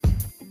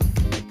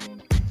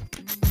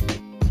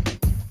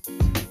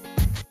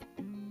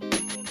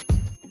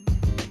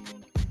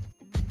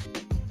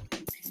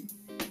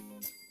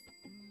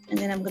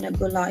then I'm going to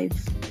go live.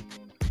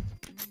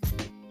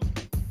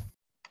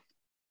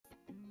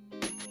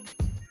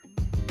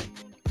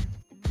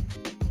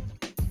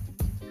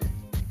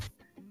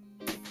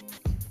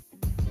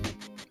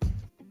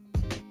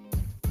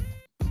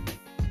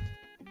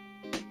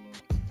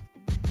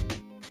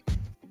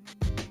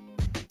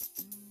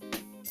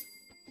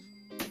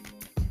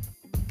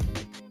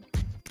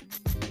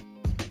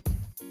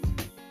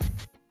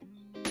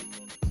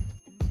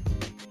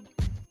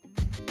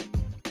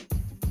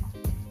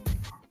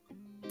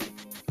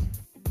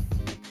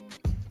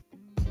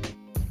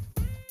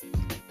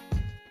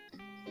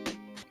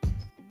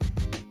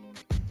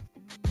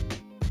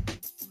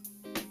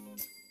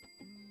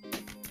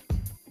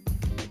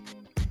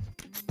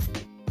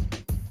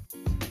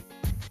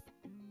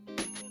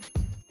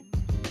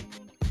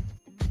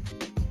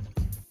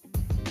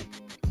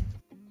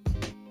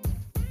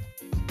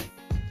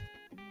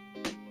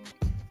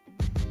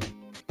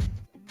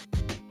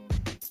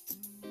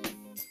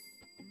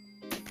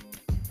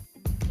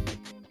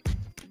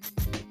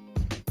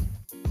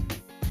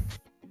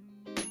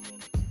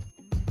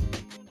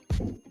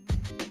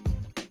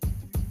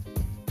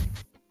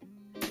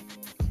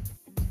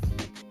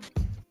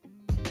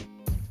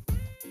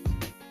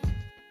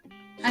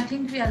 I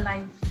think we are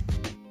live.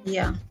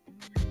 Yeah.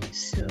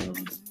 So,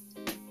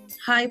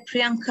 hi,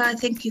 Priyanka.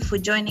 Thank you for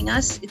joining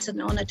us. It's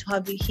an honor to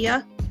have you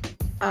here.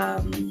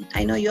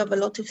 I know you have a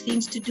lot of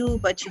things to do,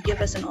 but you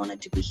gave us an honor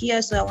to be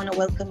here. So I want to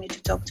welcome you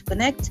to Talk to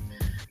Connect.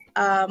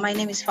 My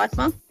name is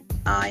Fatma.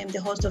 I am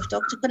the host of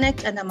Talk to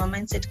Connect, and I'm a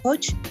mindset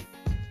coach.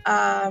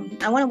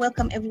 I want to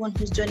welcome everyone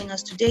who's joining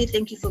us today.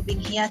 Thank you for being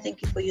here.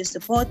 Thank you for your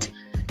support.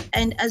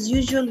 And as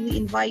usual, we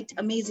invite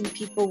amazing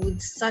people with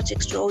such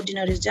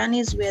extraordinary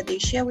journeys where they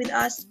share with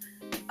us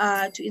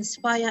to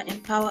inspire,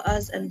 empower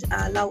us, and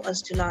allow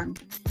us to learn.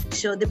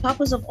 So the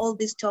purpose of all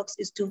these talks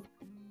is to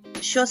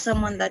show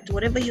someone that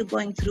whatever you're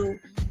going through,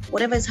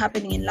 whatever is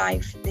happening in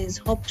life, there's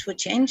hope for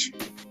change,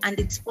 and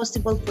it's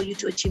possible for you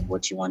to achieve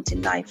what you want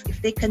in life.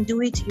 If they can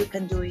do it, you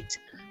can do it.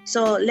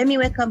 So let me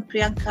welcome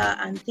Priyanka,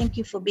 and thank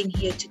you for being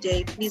here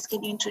today. Please,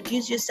 can you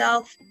introduce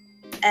yourself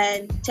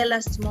and tell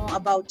us more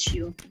about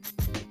you?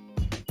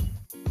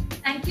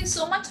 Thank you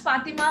so much,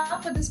 Fatima,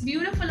 for this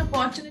beautiful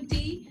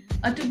opportunity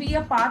to be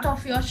a part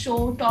of your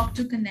show, Talk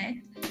to Connect.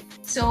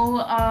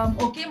 So,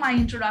 okay, my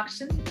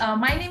introduction.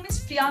 My name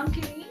is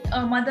Priyankini,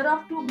 a mother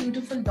of two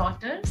beautiful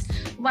daughters,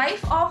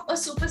 wife of a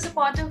super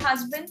supportive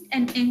husband,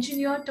 an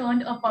engineer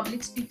turned a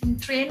public speaking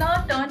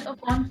trainer, turned a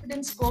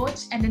confidence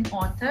coach, and an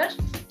author.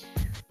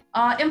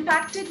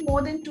 Impacted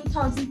more than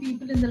 2,000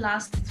 people in the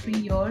last 3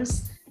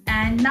 years.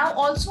 And now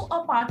also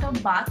a part of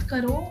Baat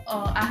Karo.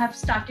 I have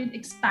started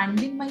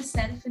expanding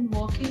myself and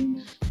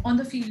working on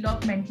the field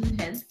of mental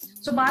health.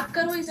 So Baat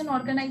Karo is an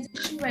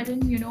organization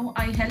wherein,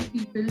 I help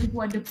people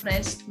who are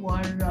depressed, who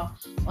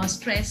are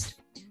stressed.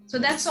 So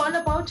that's all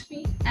about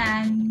me.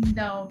 And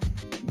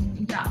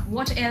yeah,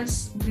 what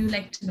else would you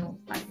like to know?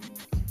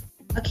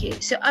 Okay,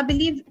 so I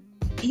believe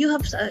you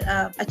have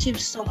achieved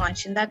so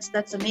much, and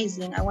that's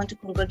amazing. I want to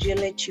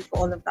congratulate you for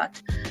all of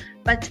that.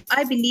 But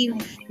I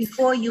believe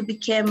before you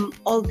became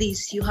all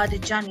this, you had a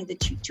journey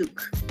that you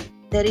took.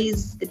 There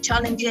is the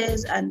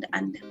challenges and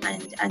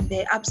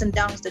the ups and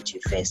downs that you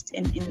faced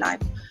in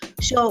life.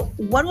 So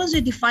what was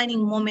the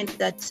defining moment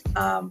that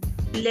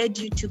led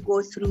you to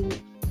go through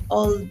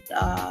all,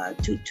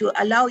 to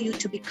allow you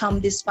to become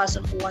this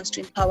person who wants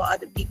to empower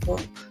other people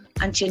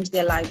and change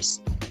their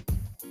lives?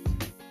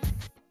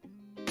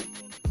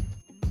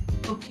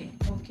 Okay.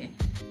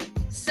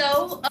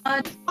 So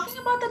talking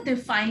about the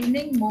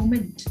defining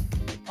moment,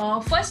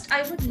 first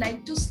I would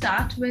like to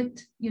start with,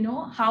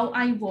 how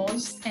I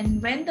was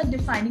and when the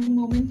defining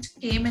moment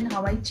came and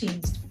how I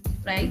changed,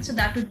 right? So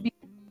that would be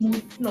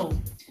smooth flow.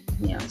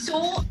 Yeah.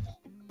 So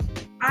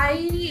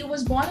I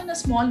was born in a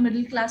small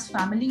middle class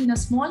family in a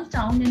small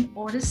town in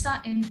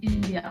Orissa in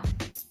India.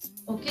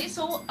 Okay,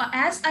 so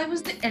as I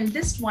was the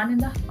eldest one in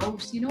the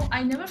house,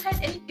 I never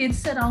had any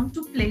kids around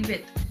to play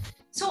with.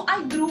 So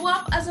I grew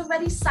up as a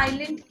very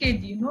silent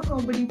kid,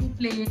 nobody to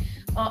play.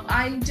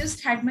 I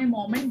just had my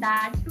mom and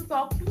dad to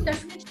talk to.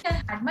 Definitely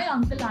I had my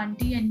uncle,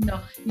 auntie and,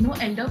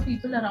 elder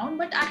people around,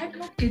 but I had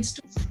no kids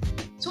to.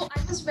 So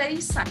I was very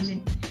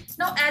silent.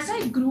 Now, as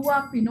I grew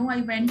up,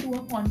 I went to a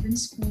convent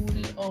school,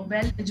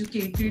 well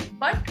educated,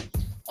 but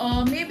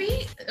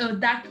maybe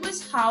that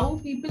was how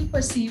people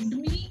perceived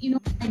me.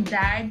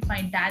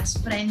 My dad's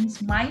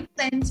friends, my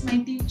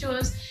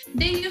teachers,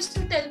 they used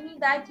to tell me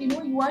that,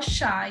 you are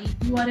shy,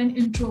 you are an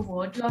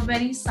introvert, you are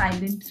very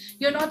silent,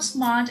 you're not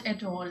smart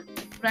at all,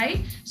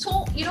 right?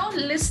 So,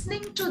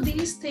 listening to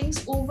these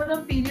things over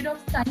a period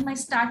of time, I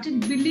started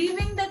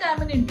believing that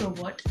I'm an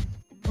introvert.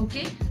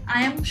 Okay,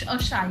 I am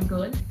a shy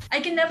girl.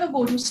 I can never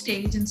go to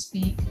stage and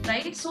speak,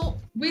 right? So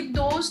with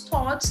those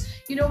thoughts,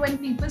 when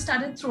people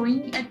started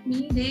throwing at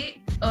me,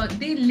 they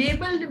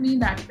labeled me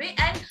that way,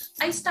 and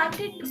I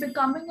started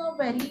becoming a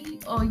very,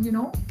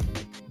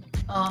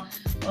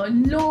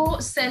 low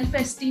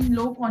self-esteem,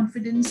 low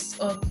confidence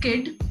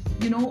kid,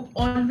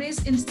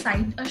 always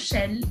inside a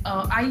shell.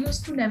 I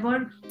used to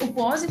never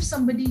oppose if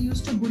somebody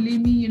used to bully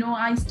me.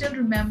 I still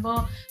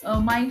remember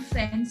my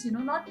friends,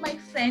 not my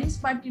friends,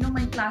 but,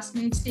 my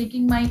classmates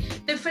taking my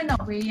tiffin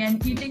away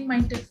and eating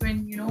my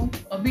tiffin,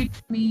 beating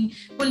me,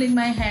 pulling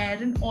my hair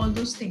and all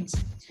those things,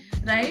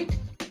 right?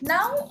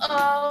 Now,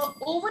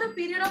 over a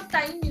period of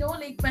time,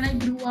 like when I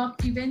grew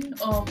up, even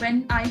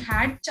when I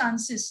had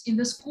chances in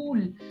the school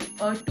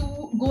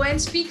to go and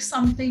speak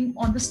something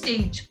on the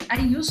stage, I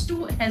used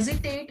to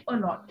hesitate a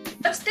lot.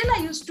 But still,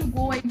 I used to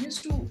go. I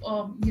used to,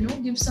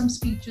 give some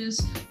speeches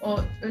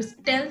or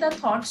tell the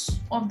thoughts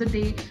of the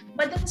day.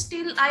 But then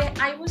still,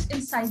 I was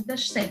inside the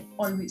shell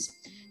always.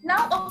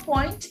 Now, a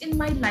point in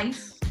my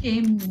life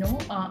came,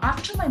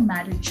 after my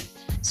marriage.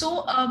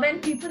 So when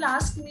people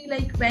ask me,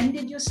 like, when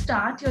did you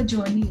start your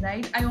journey,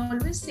 right? I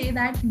always say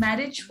that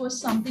marriage was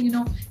something,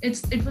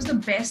 it was the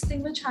best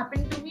thing which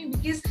happened to me,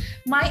 because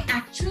my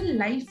actual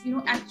life,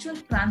 actual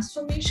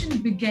transformation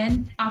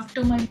began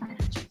after my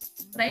marriage,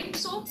 right?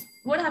 So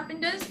what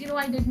happened is,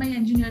 I did my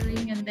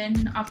engineering, and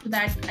then after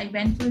that, I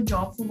went for a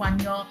job for 1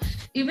 year.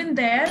 Even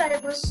there, I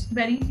was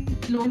very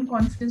low in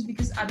confidence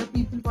because other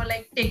people were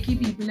like techie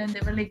people, and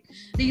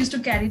they used to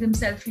carry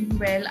themselves really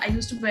well. I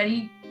used to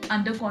very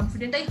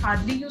underconfident. I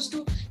hardly used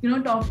to,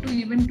 talk to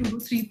even 2 to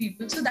 3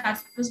 people. So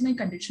that was my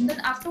condition. Then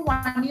after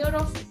 1 year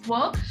of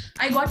work,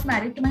 I got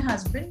married to my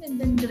husband, and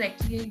then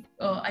directly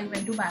I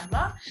went to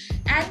Bangalore.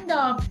 And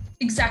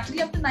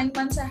exactly after 9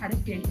 months, I had a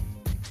kid.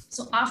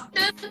 So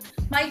after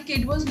my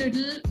kid was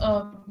little,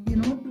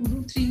 2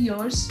 to 3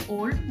 years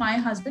old, my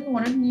husband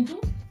wanted me to,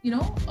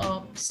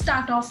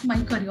 start off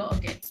my career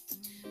again.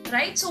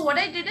 Right. So what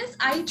I did is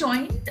I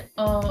joined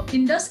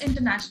Indus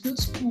International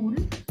School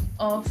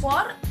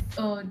for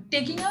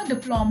taking a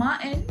diploma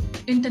in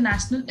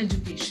international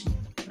education.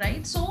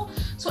 Right. So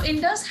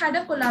Indus had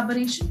a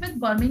collaboration with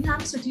Birmingham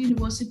City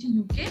University,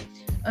 UK.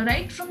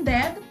 Right. From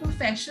there, the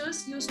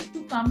professors used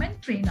to come and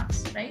train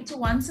us. Right. So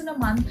once in a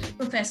month,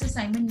 Professor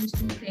Simon used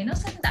to train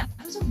us, and that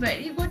was a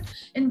very good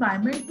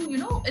environment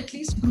to, at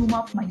least groom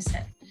up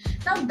myself.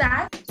 Now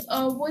that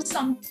was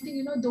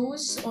something,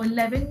 those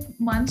 11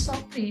 months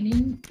of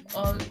training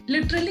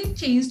literally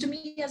changed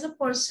me as a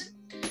person.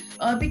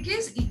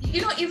 Because,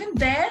 even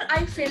there,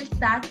 I felt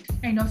that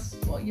kind of,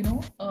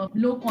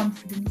 low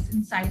confidence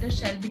inside a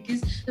shell,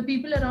 because the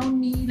people around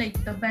me, like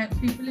the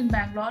people in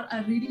Bangalore,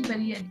 are really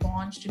very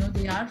advanced.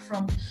 They are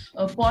from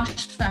a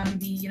posh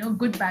family,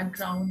 good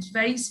backgrounds,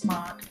 very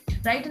smart,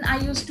 right? And I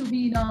used to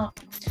be in a,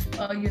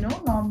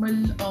 normal,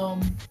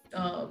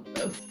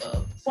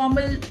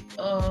 formal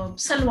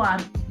salwar,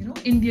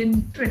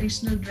 Indian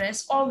traditional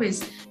dress,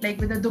 always like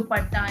with a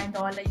dupatta and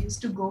all. I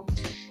used to go.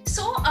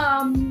 So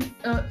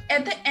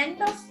at the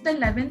end of the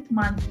 11th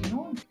month,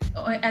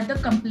 at the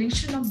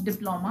completion of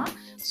diploma,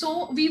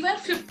 so we were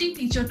 50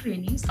 teacher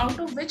trainees, out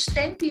of which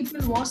 10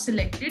 people were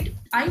selected.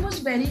 I was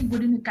very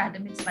good in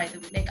academics, by the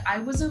way. Like I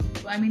was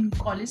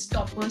college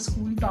topper,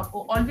 school topper,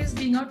 always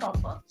being a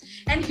topper.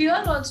 And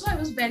here also I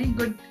was very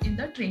good in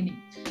the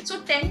training. So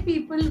 10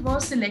 people were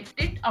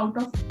selected out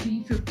of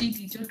the 50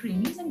 teacher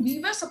trainees, and we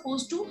were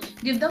supposed to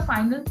give the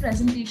final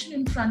presentation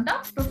in front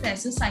of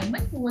Professor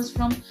Simon, who was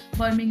from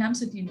Birmingham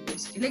City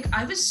University. Like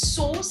I was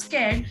so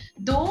scared,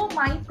 though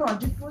my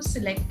project was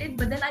selected,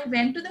 but then I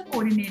went to the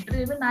coordinator,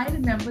 even I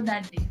remember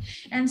that day,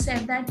 and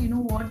said that,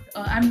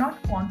 I'm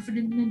not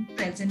confident in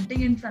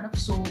presenting in front of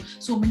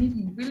so many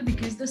people,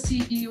 because the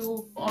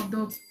CEO of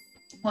the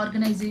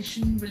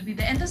organization will be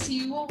there, and the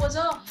CEO was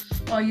a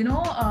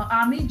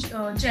army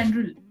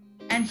general,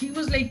 and he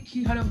was like,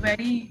 he had a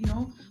very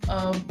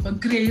a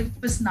grave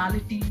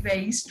personality,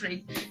 very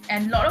strict,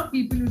 and a lot of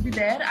people will be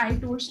there. I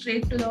told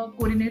straight to the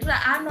coordinator,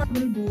 I'm not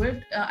going to do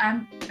it.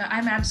 I'm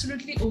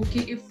absolutely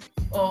okay if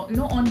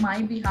on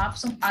my behalf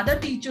some other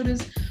teacher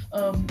is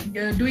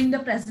doing the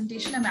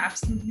presentation. I'm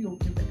absolutely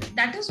okay with it.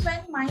 That is when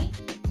my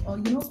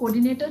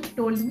coordinator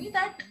told me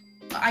that,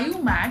 are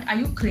you mad? Are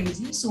you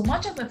crazy? So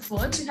much of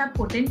efforts you have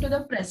put into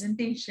the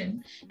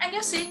presentation, and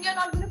you're saying you're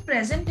not going to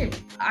present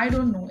it. I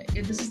don't know.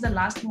 If this is the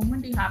last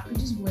moment, you have to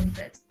just go and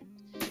present.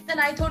 Then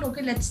I thought,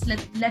 okay,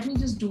 let me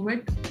just do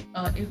it.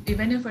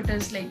 Even if it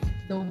is like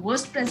the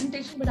worst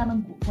presentation, but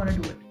I'm going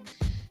to do it.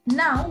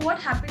 Now, what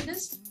happened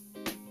is,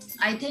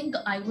 I think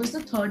I was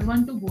the third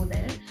one to go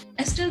there.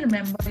 I still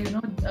remember,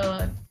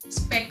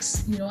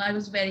 specs. I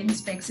was wearing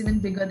specs even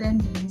bigger than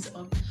these.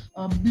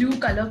 Blue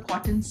color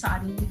cotton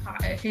sari,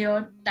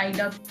 hair tied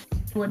up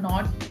to a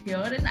knot here,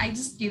 and I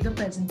just gave the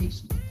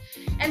presentation.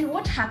 And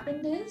what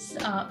happened is,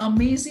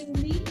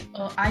 amazingly,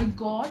 I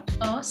got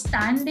a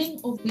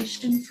standing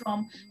ovation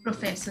from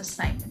Professor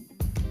Simon,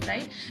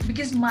 right?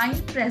 Because my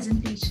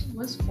presentation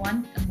was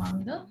one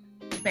among the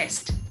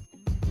best,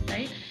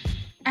 right?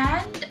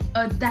 And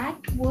that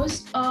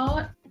was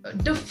a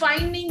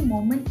defining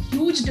moment,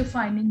 huge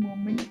defining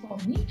moment for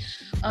me,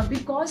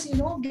 because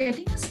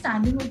getting a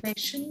standing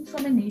ovation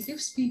from a native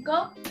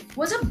speaker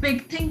was a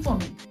big thing for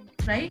me,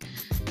 right?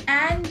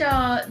 And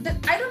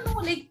I don't know,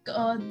 like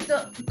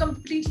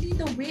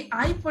the way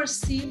I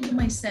perceived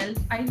myself,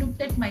 I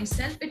looked at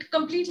myself, it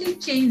completely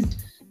changed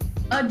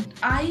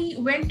I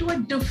went to a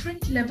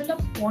different level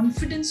of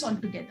confidence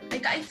altogether.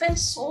 Like I felt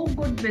so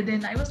good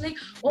within. I was like,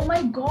 oh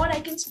my God, I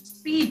can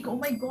speak. Oh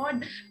my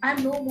God,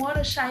 I'm no more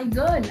a shy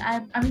girl.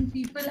 I mean,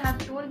 people have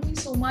told me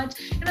so much.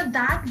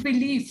 That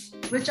belief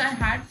which I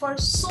had for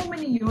so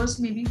many years,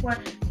 maybe for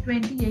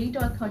 28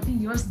 or 30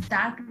 years,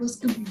 that was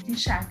completely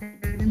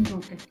shattered and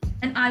broken.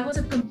 And I was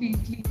a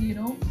completely,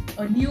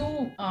 a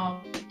new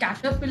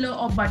caterpillar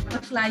or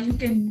butterfly, you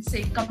can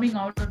say, coming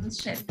out of the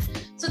shell.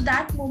 So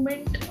that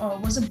moment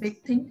was a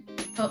big thing.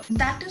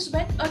 That is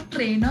when a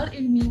trainer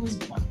in me was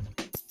born.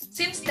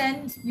 Since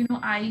then,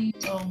 I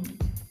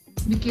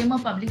became a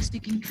public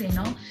speaking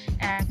trainer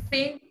and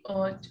trained,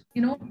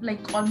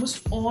 like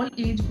almost all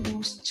age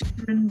groups,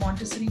 children,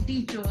 Montessori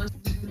teachers,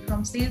 people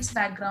from sales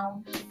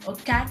background,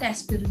 CAT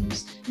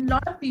aspirants, a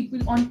lot of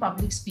people on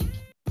public speaking.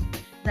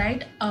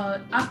 Right.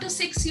 After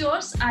 6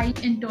 years, I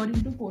entered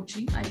into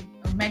coaching. I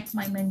met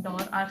my mentor,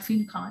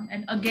 Arfin Khan.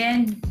 And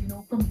again,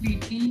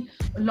 completely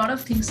a lot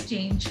of things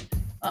changed.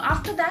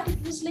 After that,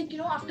 it was like,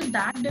 after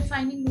that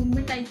defining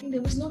moment, I think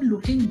there was no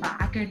looking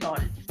back at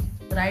all.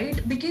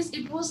 Right. Because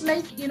it was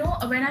like,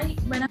 when I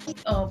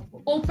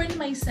opened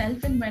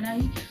myself and when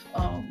I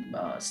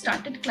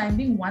started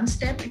climbing one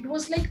step, it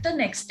was like the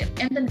next step.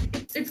 And then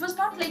it was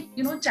not like,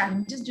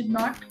 challenges did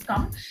not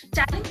come.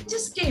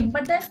 Challenges came,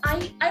 but then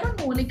I don't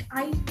know, like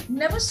I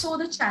never saw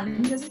the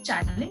challenge as a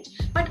challenge,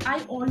 but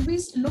I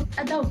always looked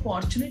at the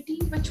opportunity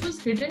which was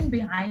hidden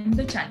behind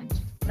the challenge.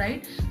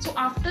 Right. So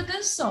after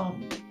this,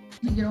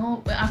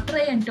 after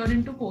I entered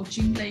into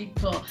coaching, like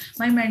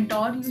my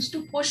mentor used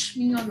to push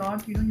me a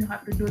lot, you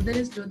have to do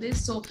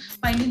this. So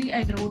finally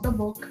I wrote a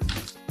book.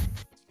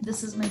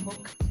 This is my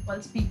book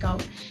called Speak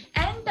Out.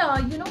 And,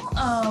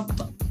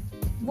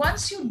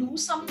 once you do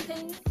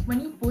something, when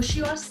you push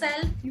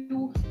yourself,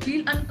 you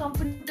feel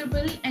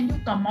uncomfortable and you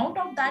come out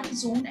of that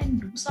zone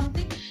and do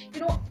something,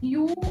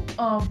 you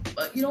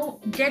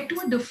get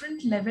to a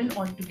different level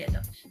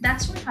altogether.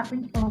 That's what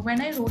happened when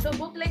I wrote a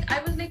book. Like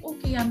I was like,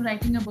 okay, I'm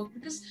writing a book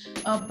because,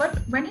 but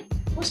when it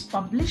was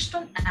published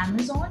on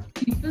Amazon,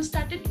 people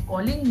started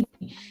calling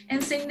me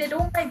and saying that,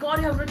 oh my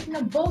God, you have written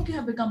a book, you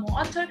have become an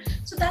author.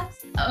 So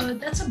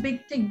that's a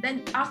big thing.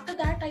 Then after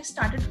that, I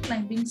started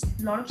climbing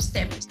a lot of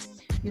steps.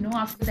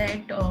 After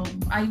that,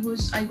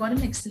 I got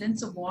an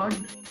excellence award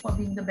for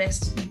being the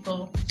best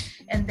speaker.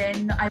 And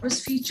then I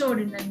was featured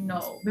in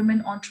a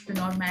Women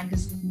Entrepreneur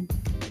magazine,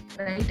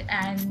 right?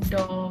 And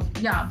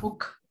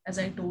book, as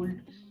I told.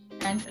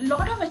 And a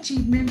lot of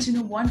achievements,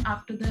 one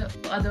after the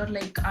other.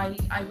 Like I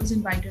was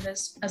invited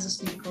as a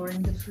speaker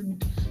in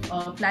different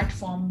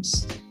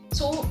platforms.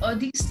 So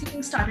these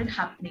things started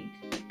happening.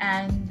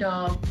 And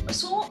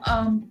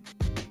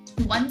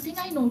one thing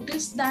I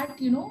noticed that,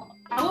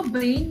 our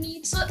brain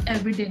needs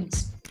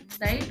evidence,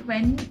 right?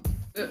 When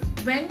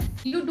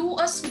you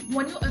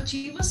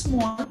achieve a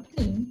small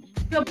thing,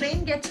 your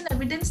brain gets an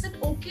evidence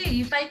that, okay,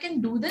 if I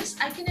can do this,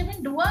 I can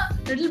even do a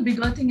little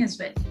bigger thing as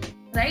well,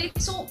 right?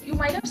 So you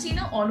might have seen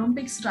an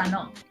Olympics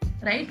runner,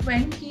 right?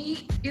 When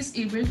he is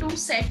able to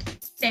set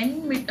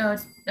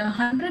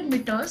 100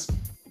 meters,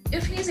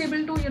 if he is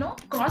able to,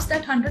 cross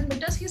that 100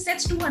 meters, he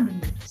sets 200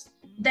 meters,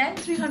 then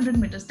 300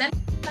 meters, then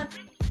 100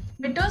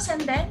 meters,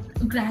 and then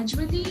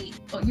gradually,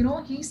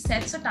 he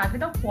sets a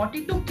target of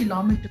 42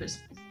 kilometers,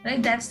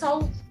 right? That's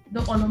how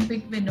the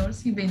Olympic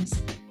winners, he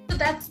wins. So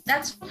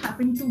that's what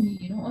happened to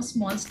me, a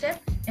small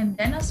step and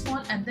then a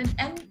small, and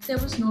there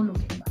was no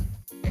looking back.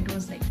 It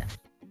was like that.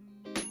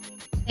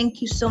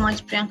 Thank you so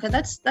much, Priyanka.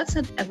 That's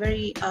a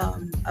very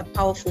a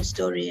powerful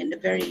story and a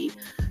very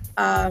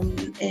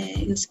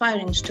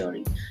inspiring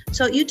story.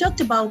 So you talked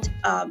about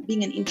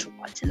being an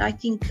introvert, and I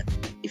think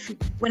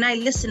when I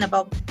listen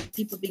about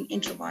people being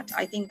introvert,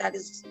 I think that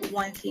is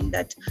one thing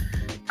that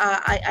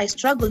I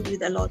struggled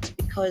with a lot,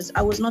 because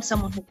I was not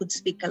someone who could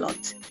speak a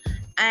lot.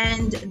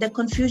 And the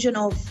confusion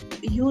of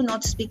you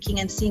not speaking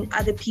and seeing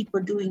other people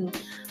doing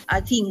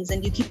things,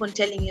 and you keep on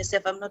telling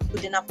yourself, I'm not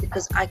good enough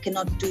because I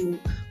cannot do,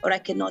 or I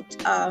cannot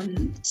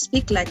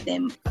speak like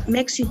them,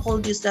 makes you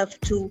hold yourself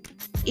to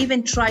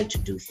even try to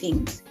do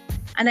things.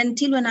 And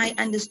until when I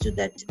understood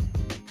that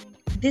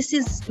this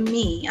is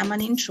me, I'm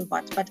an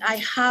introvert, but I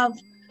have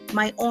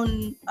my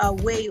own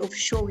way of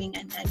showing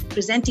and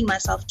presenting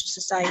myself to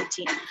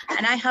society,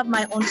 and I have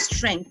my own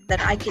strength that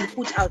I can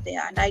put out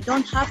there, and I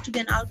don't have to be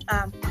an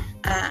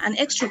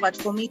extrovert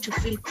for me to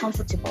feel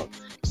comfortable.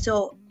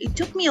 So it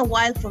took me a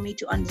while for me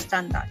to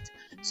understand that.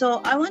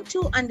 So I want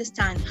to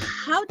understand,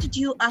 how did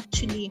you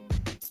actually,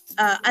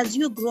 as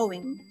you're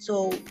growing,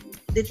 so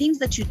the things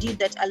that you did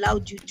that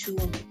allowed you to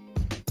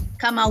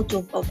come out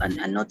of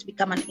and not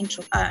become an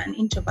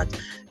introvert,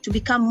 to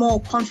become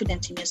more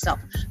confident in yourself.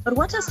 But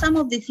what are some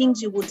of the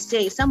things you would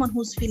say, someone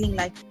who's feeling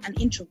like an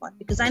introvert?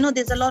 Because I know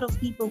there's a lot of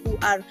people who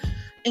are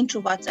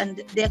introverts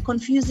and they're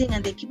confusing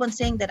and they keep on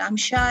saying that I'm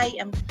shy.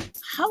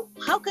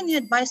 How can you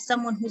advise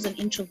someone who's an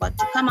introvert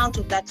to come out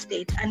of that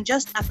state and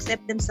just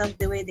accept themselves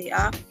the way they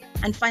are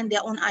and find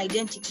their own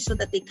identity, so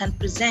that they can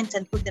present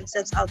and put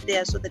themselves out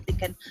there, so that they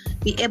can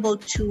be able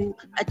to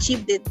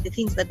achieve the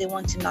things that they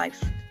want in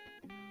life?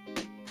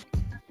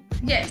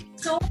 Yes.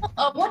 So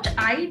what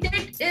I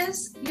did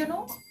is,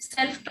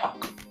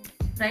 self-talk,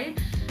 right?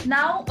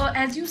 Now,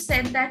 as you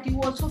said that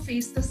you also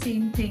face the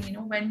same thing,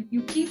 when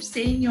you keep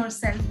saying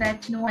yourself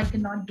that, I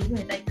cannot do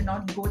it, I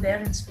cannot go there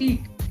and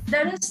speak.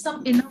 There is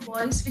some inner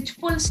voice which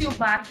pulls you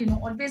back,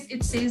 always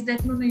it says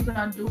that, no, you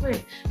cannot do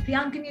it.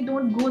 Priyankini,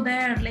 don't go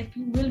there. Like,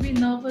 you will be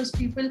nervous.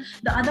 The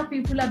other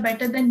people are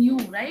better than you,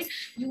 right?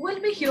 You will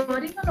be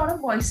hearing a lot of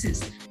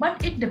voices,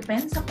 but it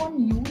depends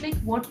upon you, like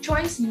what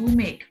choice you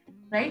make,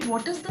 right?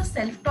 What is the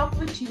self-talk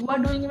which you are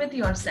doing with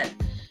yourself,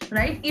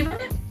 right? Even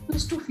if I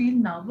used to feel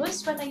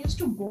nervous when I used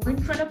to go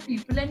in front of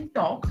people and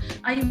talk,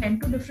 I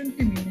went to different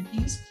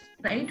communities,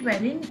 right?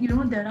 Wherein,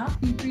 there are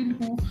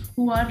people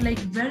who are like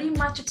very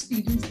much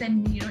experienced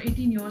than me,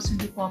 18 years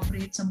into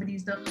corporate, somebody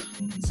is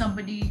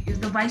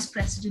the vice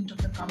president of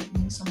the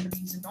company,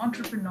 somebody is an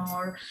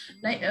entrepreneur.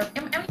 Like,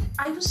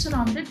 I was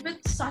surrounded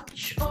with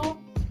such a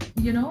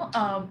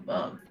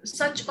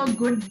such a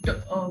good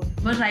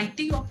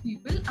variety of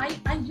people.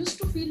 I used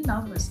to feel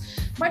nervous,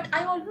 but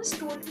I always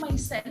told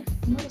myself,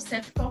 the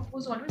self-talk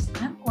was always,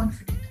 I'm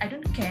confident. I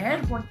don't care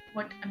what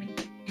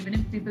even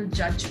if people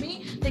judge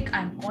me, like,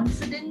 I'm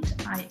confident,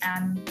 I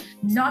am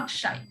not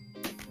shy,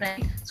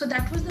 right? So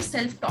that was the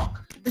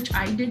self-talk which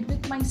I did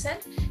with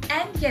myself.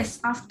 And yes,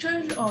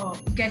 after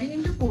getting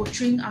into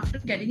coaching, after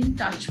getting in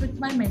touch with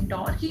my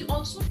mentor, he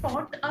also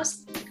taught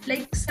us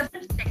like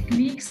several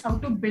techniques how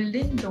to build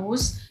in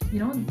those, we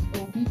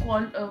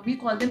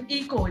call them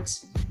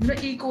E-codes.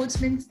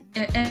 E-codes means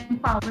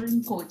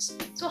empowering codes.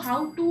 So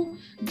how to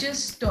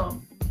just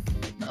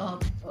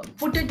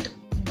put it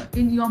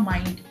in your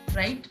mind,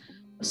 right?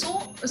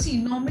 So see,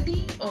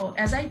 normally,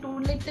 as I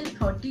told, like till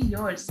 30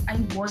 years, I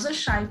was a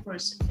shy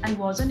person. I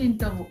was an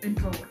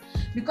introvert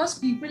because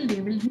people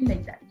labeled me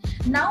like that.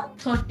 Now,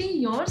 30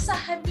 years, I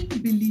have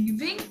been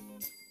believing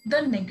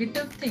the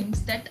negative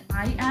things that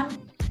I am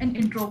an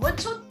introvert.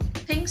 So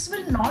things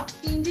will not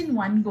change in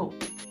one go,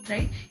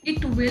 right?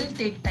 It will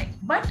take time.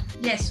 But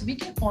yes, we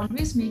can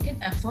always make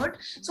an effort.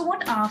 So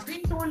what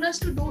Afrin told us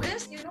to do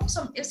is,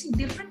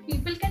 different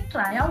people can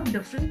try out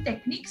different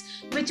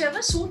techniques,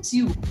 whichever suits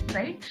you,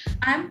 right?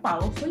 I'm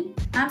powerful,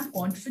 I'm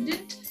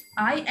confident,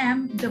 I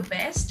am the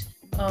best.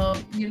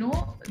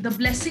 The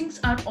blessings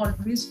are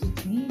always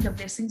with me. The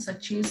blessings are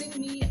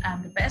chasing me.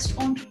 I'm the best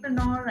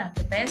entrepreneur. I'm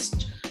the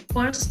best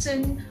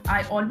person.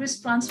 I always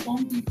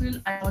transform people.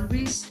 I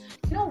always,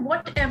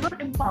 whatever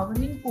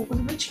empowering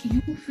code which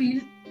you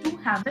feel to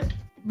have it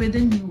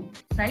within you,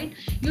 right?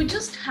 You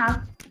just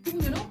have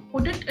to,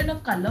 put it in a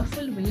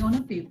colorful way on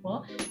a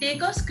paper,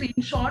 take a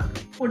screenshot,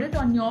 put it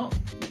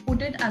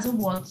as a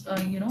wall,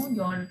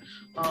 your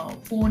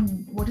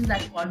phone, what is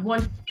that called?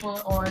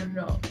 Wallpaper or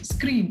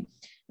screen.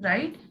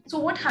 Right? So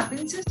what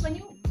happens is when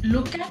you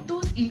look at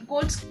those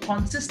E-codes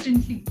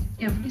consistently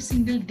every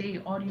single day,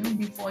 or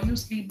before you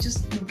sleep,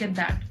 just look at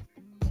that.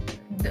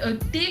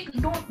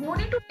 No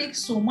need to take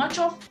so much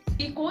of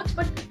E-codes,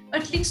 but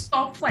at least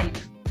top 5,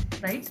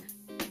 right?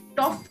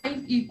 Top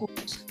 5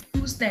 E-codes.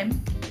 Use them.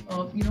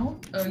 You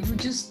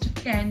just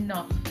can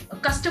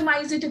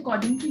customize it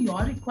according to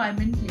your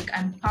requirement. Like,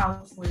 I'm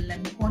powerful,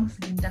 I'm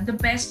confident, I'm the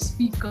best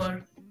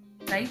speaker.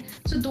 Right?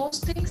 So those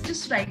things,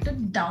 just write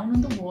it down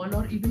on the wall,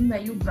 or even where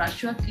you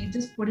brush your teeth,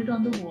 just put it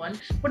on the wall,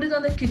 put it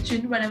on the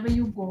kitchen, wherever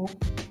you go,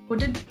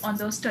 put it on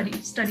the study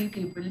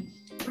table,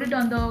 put it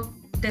on the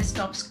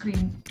desktop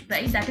screen,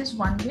 right? That is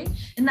one way.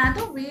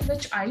 Another way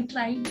which I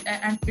tried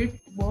and it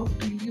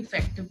worked really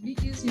effectively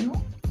is,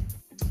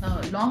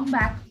 long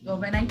back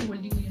when I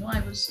told you, I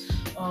was,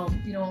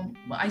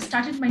 I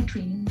started my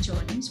training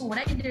journey. So what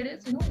I did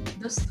is,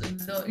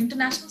 the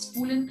international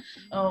school in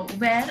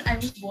where I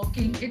was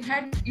working, it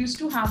used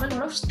to have a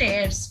lot of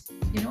stairs.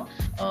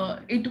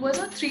 It was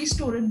a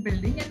 3-story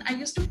building, and I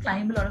used to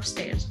climb a lot of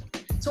stairs.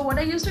 So what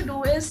I used to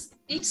do is,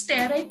 each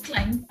stair I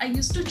climbed, I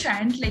used to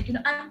chant like,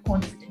 I'm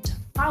confident,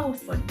 I'm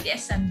powerful,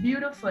 yes, I'm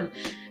beautiful.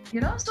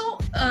 So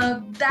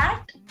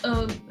that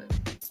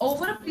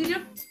over a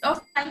period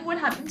of time, what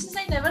happens is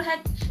I never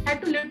had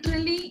to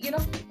literally,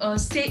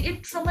 say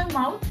it from my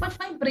mouth, but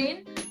my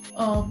brain,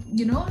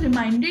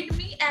 reminded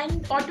me,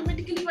 and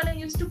automatically when I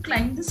used to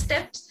climb the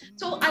steps,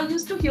 so I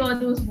used to hear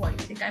those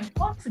voices, like, I'm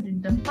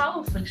confident, I'm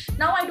powerful.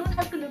 Now I don't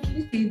have to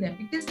literally say them,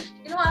 because,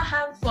 I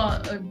have,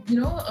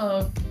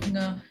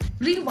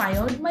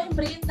 rewired my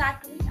brain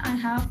that way. I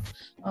have,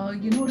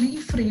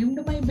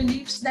 reframed my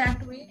beliefs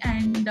that way,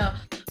 and,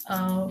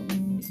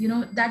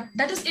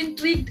 that is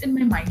intrigued in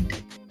my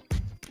mind.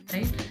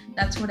 Right?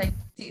 That's what I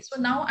say.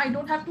 So now I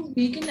don't have to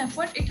make an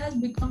effort. It has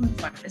become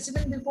effortless.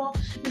 Even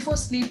before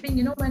sleeping,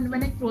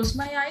 when I close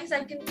my eyes,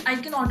 I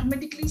can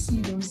automatically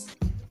see those.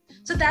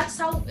 So that's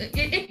how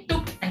it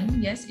took time.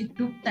 Yes, it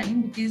took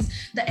time, because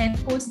the end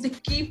codes, they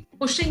keep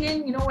pushing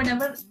in,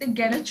 whenever they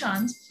get a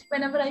chance.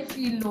 Whenever I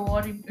feel low,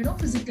 or,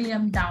 physically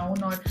I'm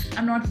down, or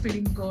I'm not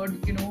feeling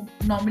good,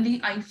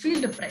 normally I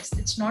feel depressed.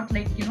 It's not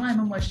like, I'm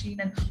a machine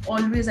and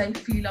always I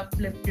feel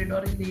uplifted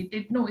or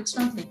elated. No, it's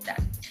not like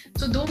that.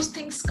 So those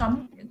things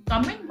come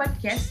in, but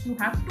yes, you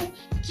have to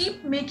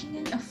keep making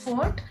an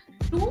effort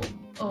to,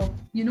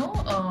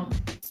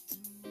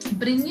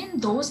 bring in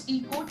those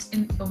e-codes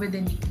in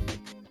within you.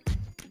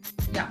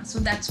 Yeah, so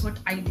that's what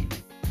I did.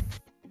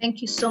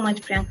 Thank you so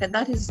much, Priyanka.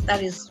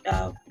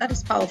 That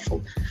is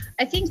powerful.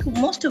 I think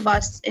most of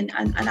us, and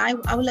I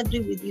will agree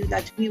with you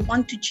that we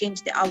want to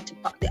change the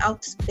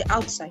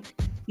outside.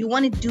 You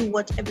want to do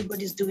what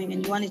everybody's doing,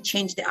 and you want to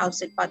change the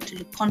outside part to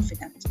look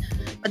confident.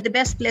 But the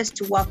best place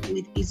to work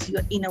with is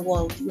your inner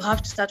world. You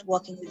have to start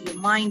working with your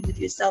mind, with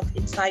yourself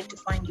inside to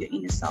find your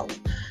inner self.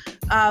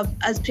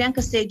 As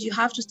Priyanka said, you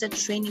have to start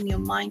training your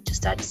mind to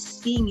start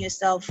seeing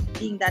yourself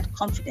being that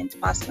confident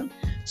person.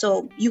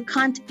 So you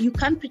can't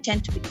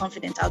pretend to be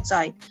confident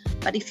outside,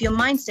 but if your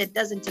mindset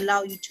doesn't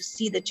allow you to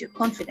see that you're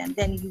confident,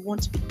 then you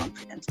won't be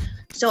confident.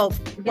 So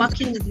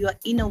working with your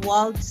inner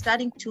world,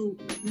 starting to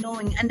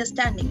knowing,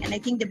 understanding, and I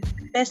think the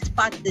best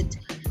part that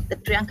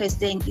Priyanka is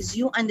saying is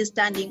you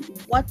understanding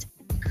what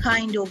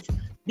kind of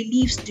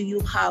beliefs do you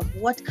have,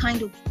 what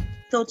kind of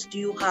thoughts do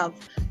you have.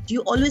 Do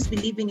you always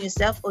believe in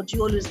yourself, or do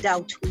you always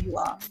doubt who you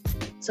are?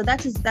 So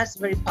that's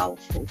very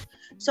powerful.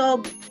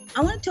 So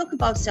I want to talk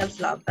about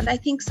self-love, and I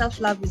think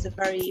self-love is a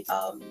very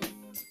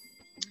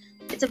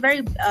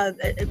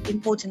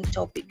important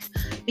topic,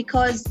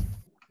 because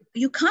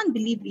you can't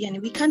believe,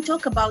 we can't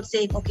talk about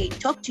saying, okay,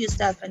 talk to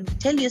yourself and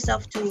tell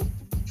yourself to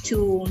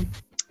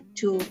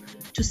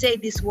say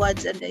these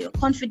words and you're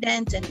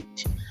confident,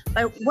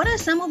 but what are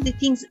some of the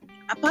things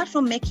apart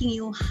from making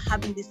you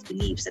having these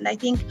beliefs? And I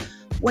think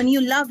when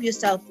you love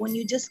yourself, when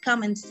you just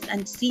come and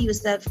see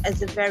yourself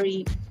as a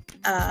very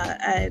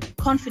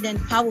confident,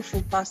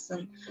 powerful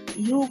person,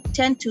 you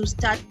tend to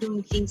start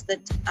doing things that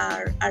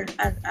are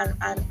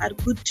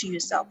good to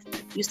yourself.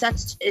 You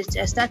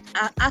start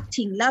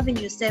acting, loving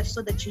yourself,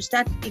 so that you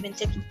start even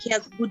taking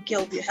good care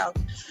of your health.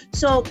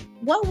 So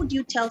what would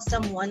you tell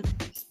someone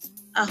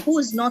who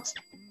is not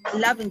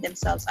loving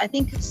themselves? I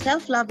think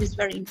self-love is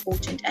very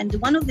important, and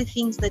one of the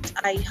things that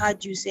I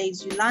heard you say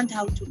is you learned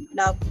how to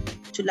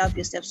love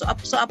yourself.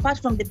 So apart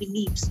from the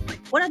beliefs,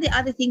 what are the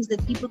other things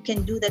that people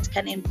can do that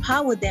can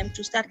empower them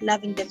to start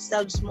loving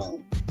themselves more?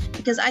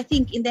 Because I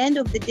think in the end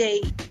of the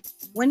day,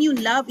 when you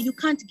love, you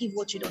can't give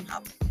what you don't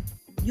have.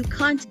 You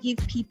can't give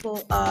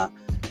people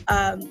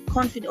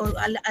confidence, or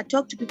I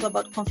talk to people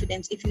about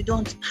confidence if you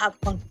don't have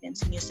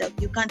confidence in yourself.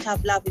 You can't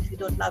have love if you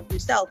don't love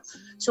yourself.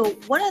 So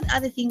what are the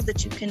other things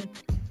that you can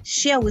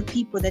share with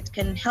people that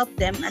can help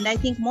them? And I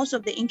think most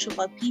of the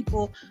introvert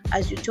people,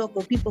 as you talk,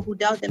 or people who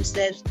doubt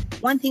themselves,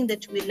 one thing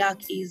that we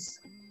lack is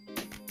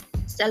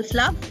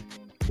self-love.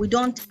 We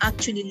don't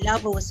actually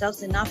love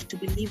ourselves enough to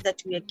believe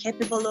that we are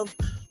capable of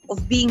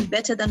being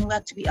better than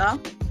what we are.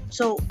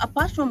 So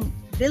apart from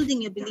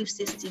building your belief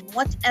system,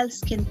 what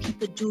else can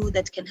people do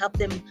that can help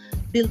them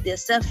build their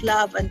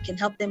self-love and can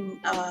help them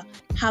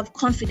have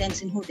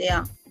confidence in who they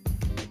are?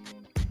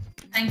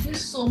 Thank you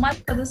so much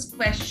for this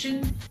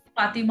question,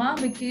 Fatima,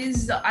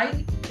 because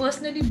I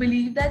personally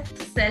believe that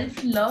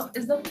self-love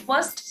is the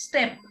first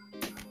step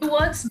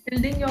towards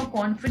building your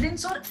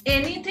confidence or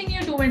anything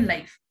you do in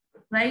life,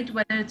 right?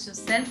 Whether it's your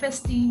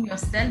self-esteem, your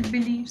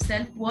self-belief,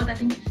 self-worth, I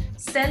think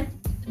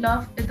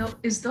self-love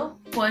is the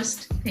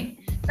first thing.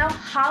 Now,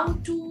 how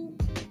to,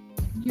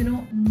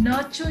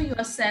 nurture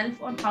yourself,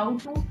 or how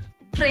to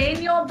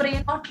train your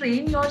brain or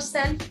train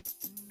yourself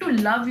to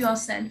love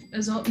yourself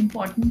is an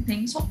important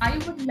thing. So I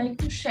would like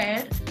to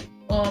share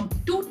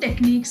 2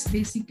 techniques,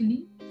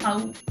 basically,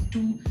 how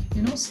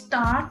to,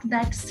 start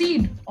that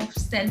seed of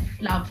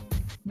self-love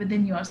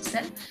within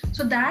yourself.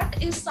 So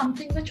that is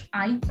something which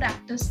I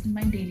practice in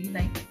my daily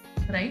life,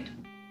 right?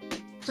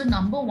 So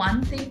number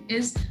 1 thing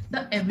is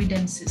the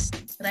evidences,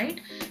 right?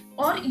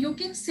 Or you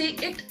can say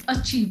it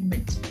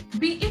achievements.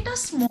 Be it a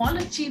small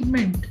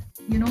achievement,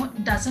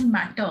 doesn't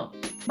matter.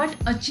 But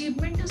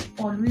achievement is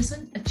always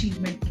an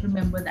achievement.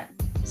 Remember that.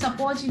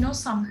 Suppose,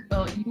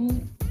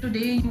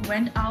 today you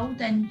went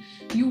out and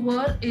you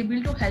were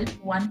able to help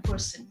one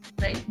person,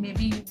 right?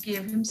 Maybe you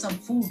gave him some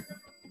food,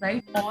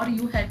 right? Or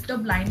you helped a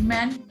blind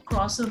man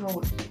cross a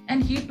road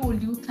and he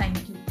told you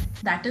thank you.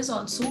 That is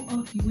also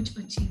a huge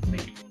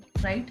achievement,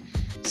 right?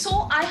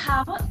 So I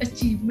have an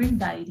achievement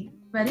diary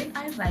wherein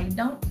I write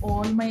down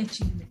all my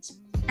achievements,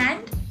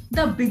 and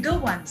the bigger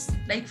ones,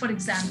 like for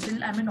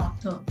example, I'm an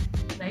author,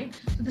 right?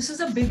 So this is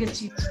a big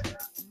achievement.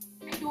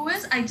 What I do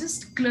is I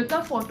just click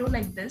a photo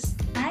like this,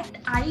 and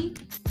I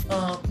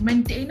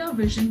maintain a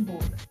vision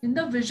board. In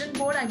the vision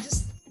board, I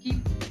just keep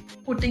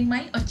putting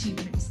my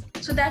achievements,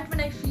 so that when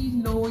I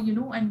feel low,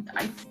 and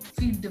I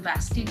feel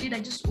devastated,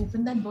 I just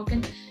open that book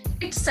and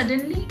it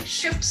suddenly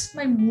shifts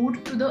my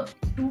mood to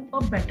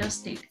a better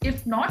state.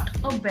 If not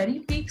a very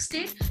peak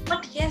state,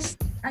 but yes,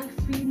 I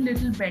feel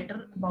little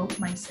better about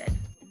myself,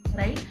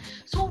 right?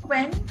 So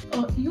when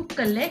you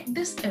collect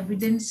these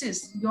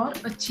evidences, your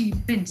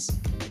achievements,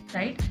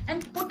 right,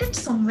 and put it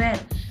somewhere,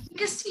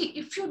 because see,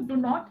 if you do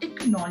not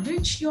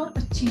acknowledge your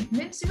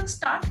achievements, you will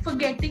start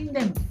forgetting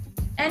them.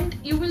 And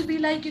you will be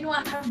like,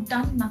 I have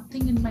done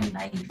nothing in my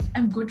life.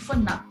 I'm good for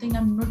nothing.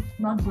 I'm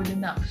not good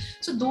enough.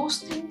 So those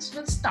things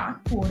will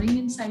start pouring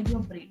inside your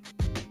brain.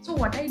 So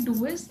what I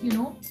do is,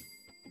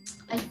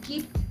 I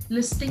keep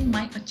listing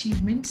my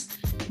achievements,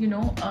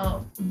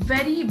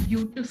 very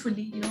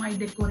beautifully. I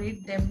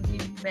decorate them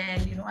really well.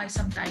 I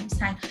sometimes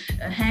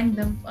hang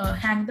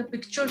the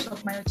pictures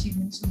of my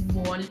achievements on the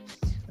wall,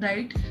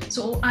 right?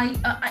 So I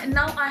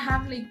now I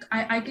have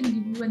I can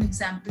give you an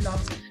example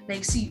of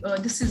see,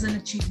 this is an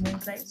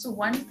achievement, right? So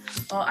one,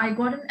 I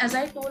got an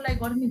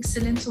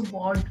excellence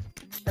award,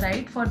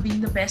 right, for being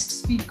the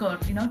best speaker,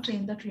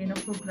 Train the Trainer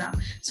program.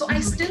 So I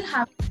still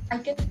have, I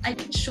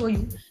can show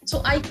you.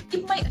 So I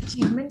keep my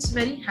achievements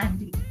very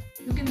handy.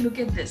 You can look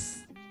at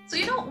this. So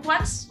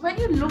once when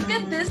you look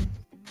at this,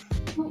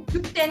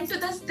 you tend to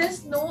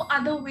there's no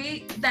other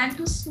way than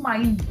to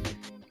smile,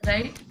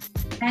 right?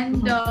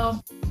 And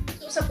so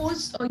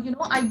suppose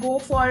I go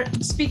for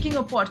speaking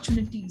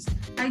opportunities,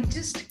 I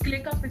just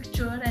click a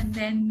picture and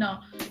then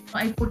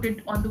I put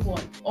it on the wall.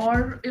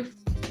 Or if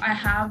I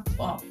have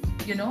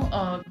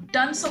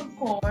done some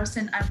course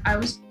and I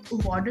was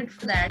awarded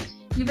for that,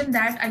 even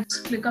that I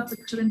just click a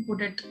picture and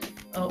put it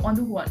on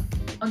the wall.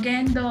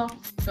 Again,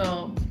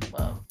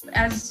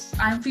 as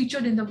I'm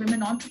featured in the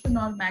Women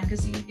Entrepreneur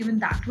magazine, even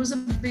that was a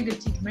big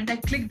achievement. I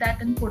clicked that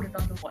and put it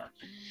on the wall,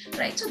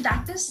 right? So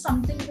that is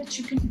something that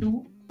you can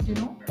do,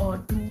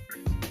 to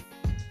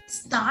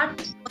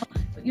start,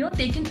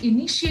 take an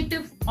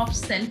initiative of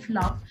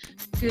self-love.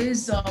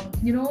 Because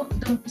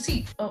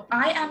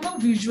I am a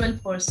visual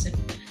person,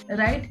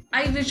 right?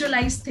 I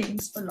visualize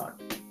things a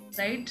lot,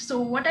 right? So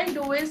what I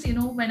do is,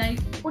 when I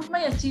put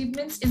my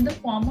achievements in the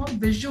form of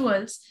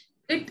visuals,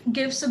 it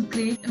gives a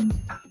great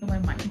impact to my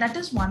mind. That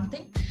is one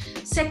thing.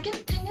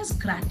 Second thing is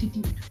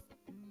gratitude,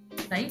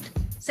 right?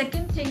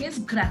 Second thing is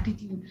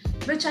gratitude,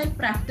 which I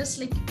practice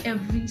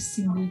every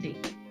single day.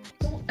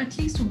 So at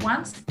least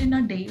once in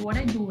a day, what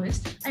I do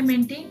is I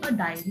maintain a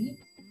diary.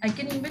 I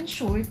can even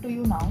show it to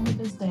you now. It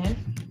is there.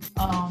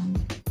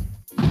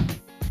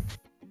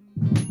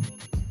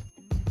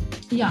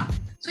 Yeah.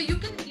 So you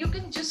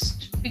can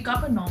just pick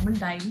up a normal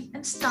diary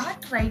and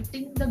start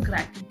writing the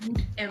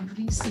gratitude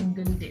every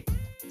single day.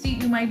 See,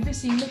 you might be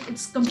seeing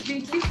it's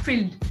completely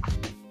filled,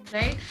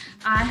 right?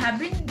 I have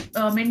been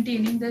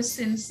maintaining this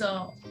since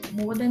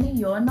more than a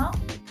year now,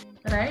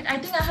 right? I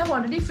think I have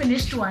already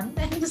finished one,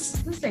 and this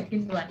is the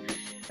second one,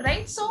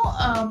 right? So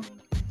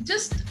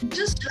just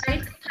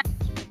write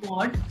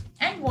God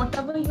and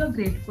whatever you are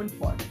grateful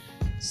for.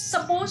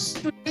 Suppose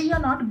today you're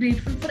not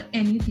grateful for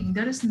anything.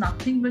 There is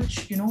nothing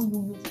which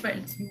you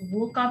felt. You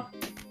woke up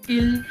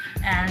ill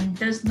and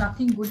there's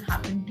nothing good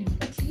happened to you.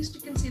 At least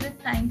you can say that,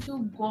 thank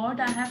you God,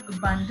 I have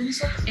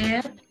abundance of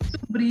air to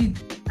breathe.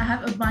 I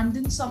have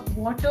abundance of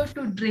water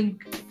to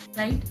drink,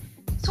 right?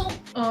 So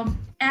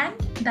and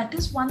that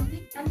is one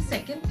thing. And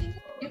second thing,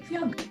 if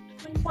you're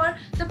grateful for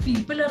the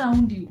people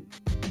around you,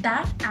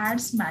 that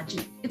adds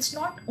magic. It's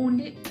not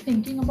only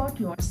thinking about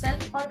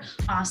yourself or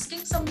asking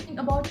something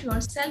about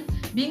yourself,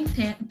 being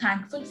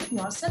thankful for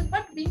yourself,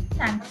 but being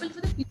thankful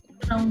for the people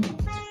around you.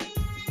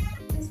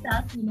 Is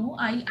that,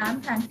 I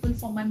am thankful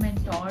for my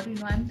mentor,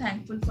 I'm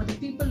thankful for the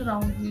people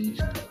around me,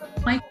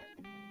 my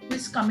who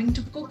is coming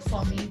to cook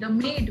for me, the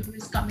maid who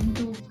is coming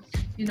to,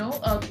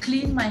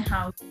 clean my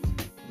house,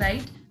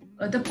 right?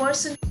 The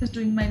person who is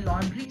doing my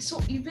laundry.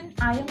 So even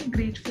I am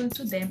grateful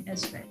to them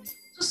as well.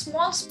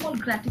 So small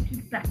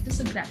gratitude, practice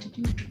a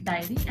gratitude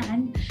diary,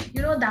 and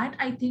that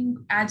I think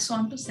adds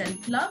on to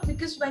self-love,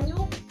 because when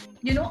you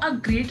are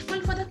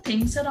grateful for the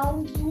things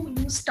around you,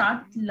 you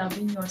start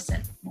loving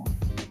yourself more.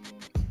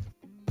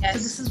 Yes. So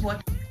this is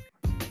what.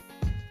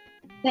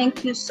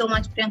 Thank you so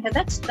much, Priyanka.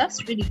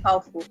 That's really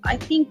powerful. I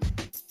think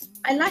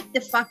I like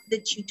the fact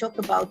that you talk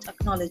about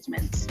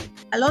acknowledgements.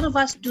 A lot of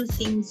us do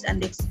things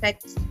and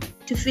expect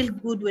to feel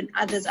good when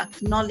others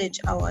acknowledge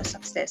our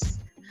success.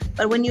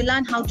 But when you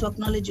learn how to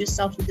acknowledge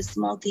yourself with the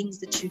small things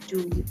that you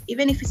do,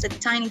 even if it's a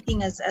tiny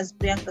thing, as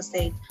Priyanka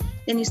said,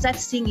 then you start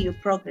seeing your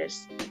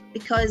progress,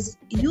 because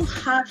you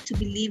have to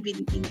believe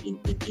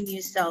in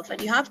yourself,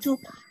 and you have to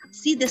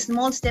see the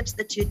small steps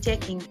that you're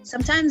taking.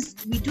 Sometimes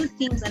we do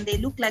things and they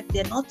look like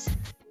they're not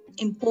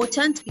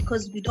important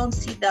because we don't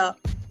see the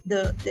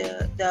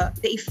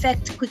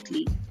effect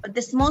quickly, but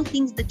the small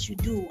things that you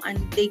do,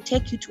 and they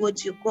take you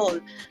towards your goal,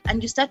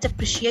 and you start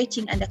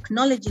appreciating and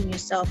acknowledging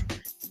yourself.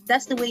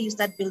 That's the way you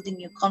start building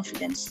your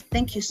confidence.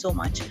 Thank you so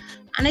much.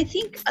 And I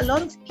think a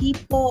lot of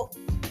people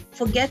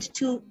forget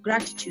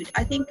gratitude.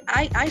 I think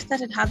I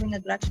started having a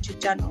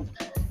gratitude journal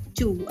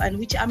too, and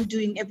which I'm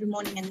doing every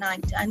morning and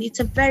night. And it's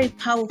a very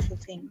powerful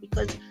thing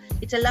because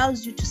it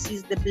allows you to see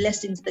the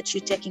blessings that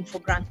you're taking for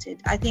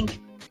granted. I think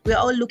we're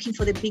all looking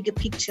for the bigger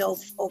picture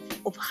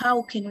of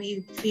how can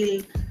we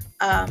feel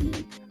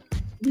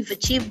we've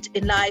achieved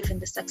in life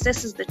and the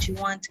successes that you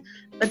want.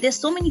 But there's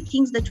so many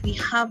things that we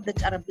have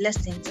that are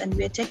blessings, and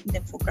we're taking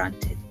them for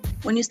granted.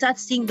 When you start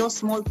seeing those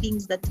small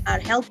things that are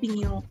helping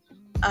you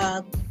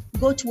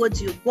go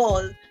towards your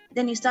goal,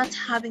 then you start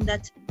having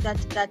that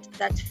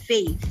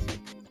faith.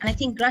 And I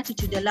think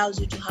gratitude allows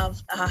you to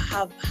have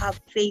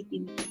faith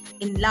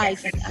in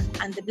life,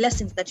 and the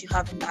blessings that you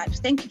have in life.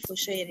 Thank you for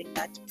sharing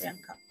that,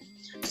 Priyanka.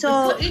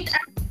 So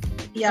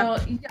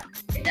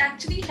it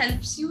actually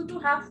helps you to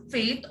have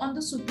faith on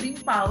the supreme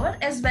power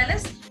as well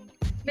as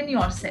in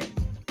yourself.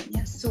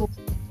 Yes. So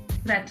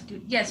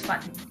gratitude. Yes,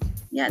 Fatima.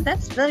 Yeah,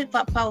 that's very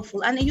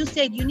powerful. And you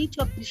said you need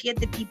to appreciate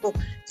the people,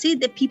 see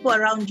the people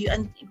around you,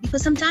 and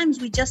because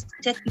sometimes we just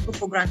take people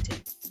for granted.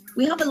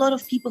 We have a lot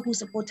of people who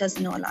support us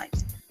in our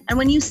lives, and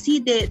when you see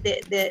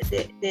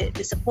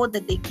the support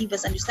that they give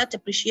us, and you start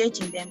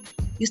appreciating them,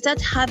 you start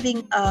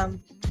having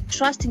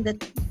trusting that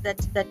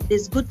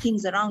there's good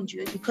things around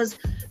you. Because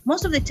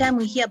most of the time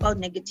we hear about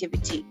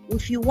negativity.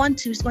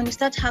 When you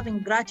start having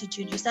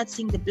gratitude, you start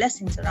seeing the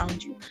blessings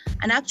around you,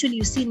 and actually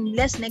you see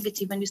less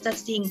negative, and you start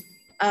seeing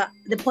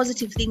the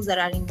positive things that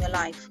are in your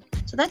life.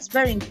 So that's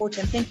very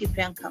important. Thank you,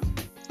 Priyanka.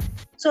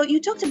 So you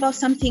talked about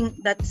something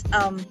that,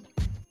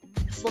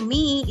 for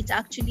me, it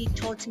actually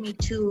taught me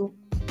to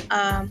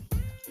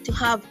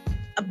have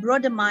a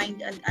broader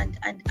mind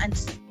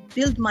and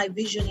build my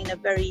vision in a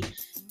very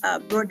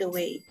broader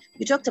way.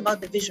 You talked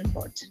about the vision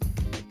board.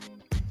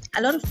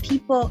 A lot of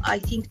people, I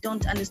think,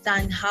 don't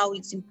understand how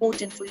it's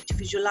important for you to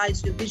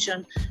visualize your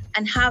vision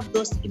and have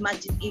those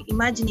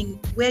imagining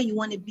where you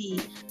want to be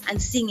and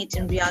seeing it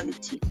in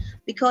reality.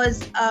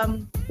 Because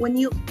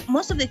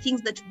most of the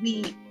things that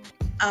we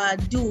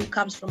do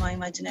comes from our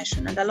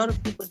imagination, and a lot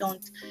of people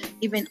don't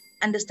even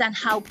understand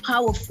how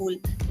powerful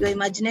your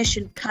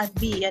imagination can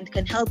be and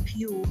can help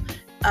you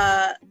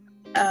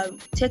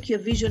take your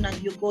vision and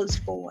your goals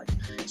forward.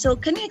 So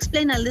can you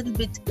explain a little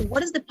bit,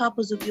 what is the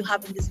purpose of you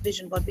having this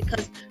vision board?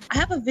 Because I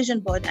have a vision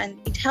board, and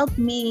it helped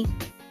me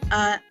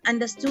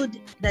understood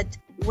that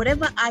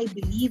whatever I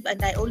believe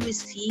and I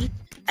always see,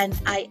 and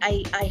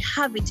I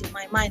have it in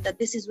my mind that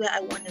this is where I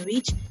want to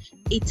reach,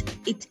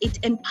 it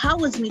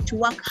empowers me to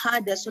work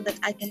harder so that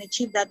I can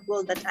achieve that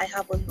goal that I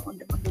have on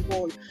the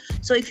wall.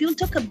 So if you'll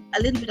talk a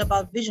little bit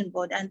about vision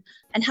board,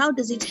 and how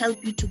does it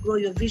help you to grow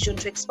your vision,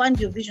 to expand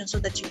your vision so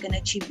that you can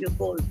achieve your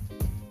goal?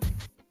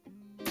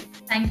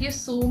 Thank you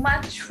so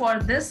much for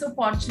this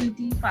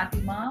opportunity,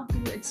 Fatima,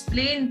 to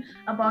explain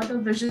about a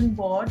vision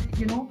board.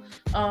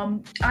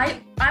 I'm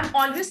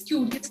always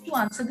curious to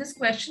answer this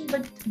question,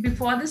 but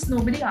before this,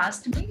 nobody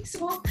asked me.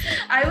 So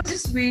I was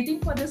just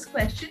waiting for this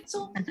question.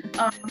 So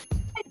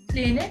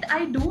explain it.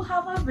 I do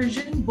have a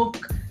vision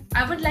book.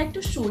 I would like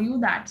to show you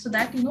that so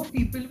that,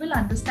 people will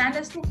understand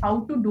as to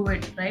how to do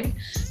it, right?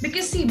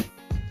 Because see,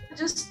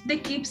 they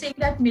keep saying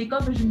that make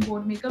a vision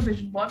board,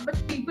 but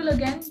people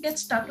again get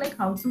stuck like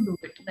how to do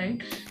it,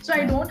 right? So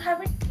I don't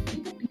have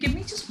it. Give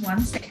me just 1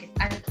 second.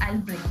 I'll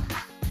bring it.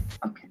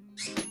 Okay.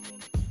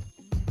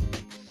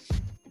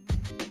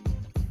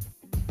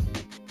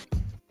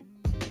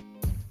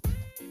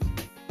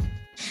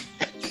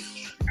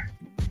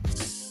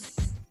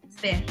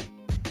 There.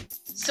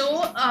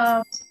 So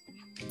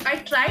I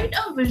tried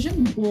a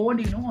vision board,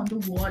 on the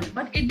wall,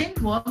 but it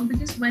didn't work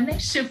because when I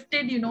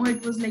shifted,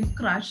 it was like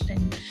crushed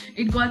and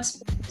it got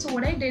spoiled. So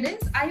what I did is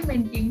I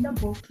maintained a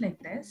book like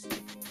this,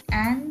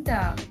 and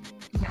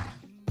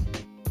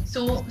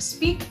So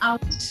Speak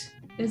Out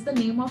is the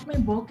name of my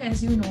book,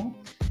 as you know,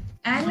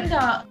 and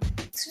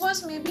this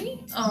was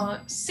maybe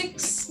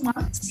 6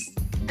 months.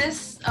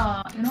 This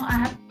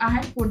I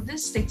had put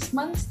this 6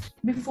 months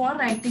before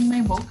writing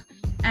my book,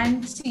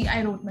 and see,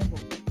 I wrote my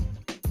book,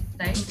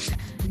 right?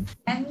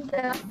 And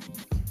there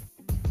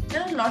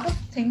are a lot of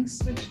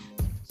things which,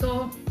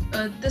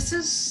 this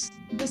is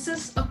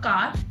a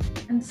car,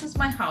 and this is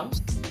my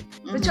house,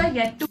 which I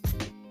get to,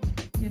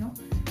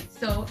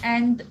 so,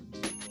 and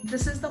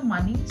this is the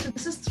money. So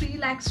this is 3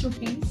 lakhs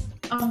rupees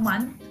a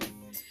month,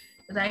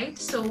 right?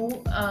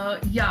 So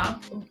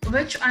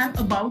which I'm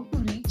about to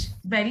reach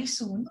very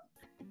soon,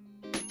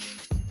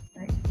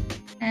 right?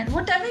 And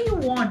whatever you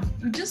want,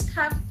 you just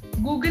have,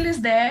 Google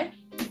is there,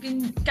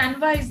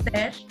 Canva is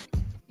there.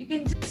 You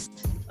can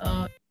just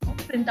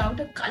print out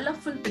a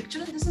colorful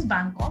picture. And this is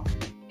Bangkok.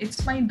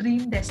 It's my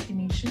dream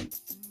destination.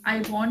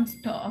 I want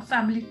a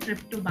family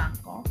trip to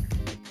Bangkok,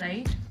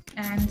 right?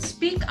 And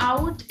Speak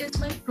Out is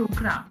my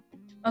program,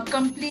 a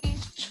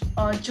complete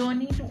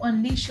journey to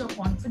unleash your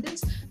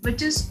confidence,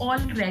 which is all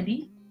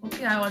ready.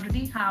 Okay, I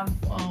already have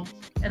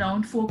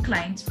around 4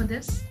 clients for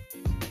this,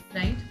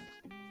 right?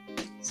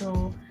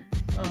 So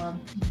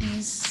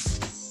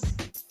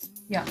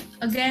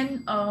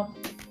again,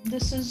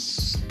 this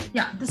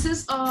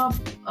is a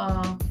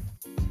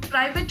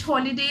private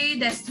holiday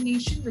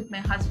destination with my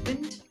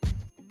husband,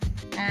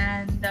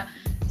 and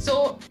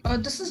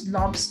this is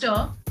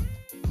Lobster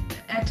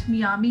at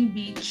Miami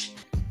Beach.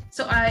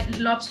 So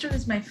Lobster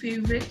is my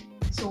favorite.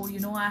 So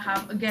I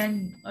have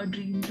again a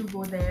dream to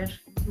go there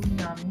to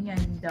Miami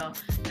and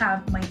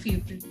have my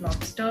favorite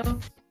lobster.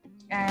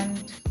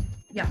 And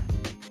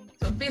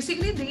so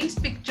basically these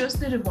pictures,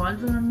 they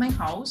revolve around my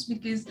house,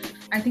 because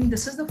I think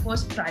this is the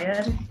first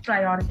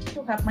priority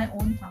to have my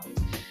own house.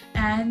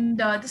 And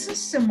this is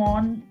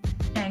Simone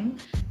Eng,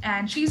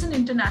 and she's an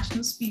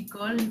international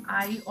speaker, and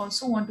I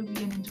also want to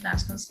be an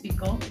international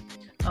speaker.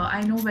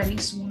 I know very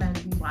soon I'll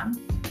be one.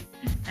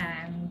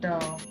 And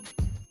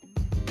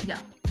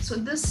So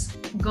this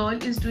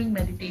girl is doing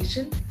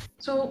meditation.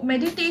 So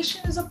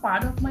meditation is a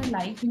part of my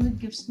life, it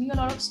gives me a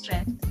lot of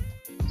strength.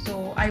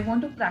 So I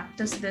want to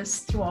practice this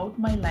throughout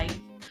my life,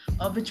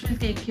 which will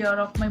take care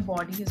of my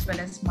body as well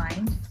as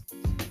mind,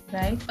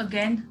 right?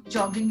 Again,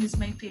 jogging is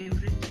my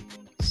favorite.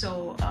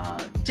 So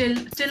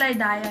till I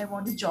die, I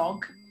want to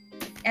jog.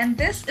 And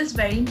this is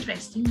very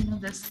interesting.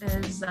 This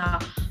is a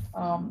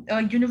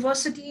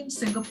university in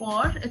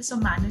Singapore. It's a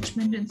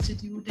management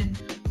institute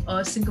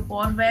in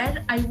Singapore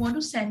where I want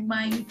to send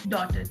my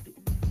daughter to.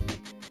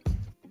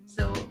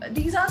 So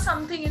these are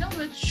something,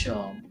 which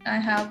I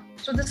have.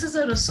 So this is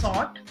a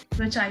resort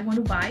which I want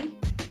to buy.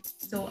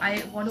 So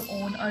I want to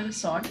own a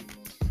resort.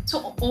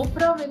 So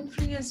Oprah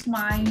Winfrey is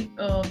my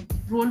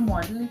role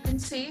model, you can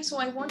say. So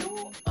I want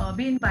to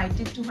be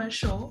invited to her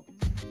show.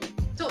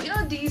 So,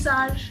 these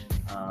are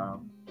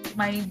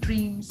my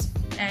dreams.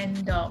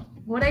 And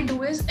what I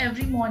do is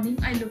every morning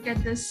I look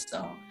at this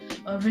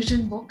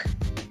vision book,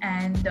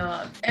 and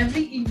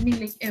every evening,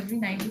 like every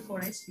night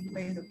before I sleep,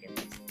 I look at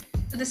this.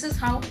 So this is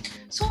how.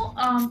 So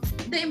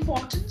the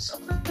importance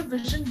of a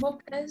vision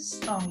book is,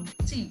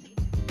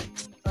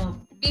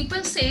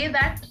 people say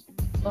that,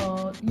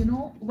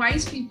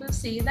 wise people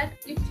say that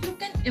if you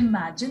can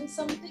imagine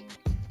something,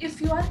 if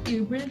you are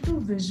able to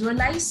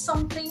visualize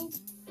something,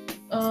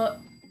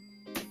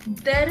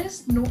 there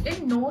is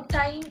in no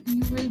time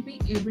you will be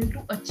able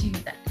to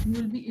achieve that. You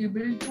will be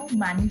able to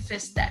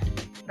manifest that,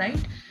 right?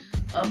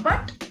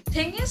 But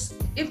thing is,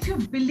 if you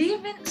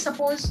believe in,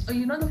 suppose,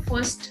 the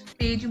first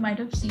page you might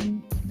have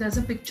seen, there's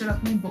a picture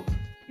of my book.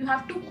 You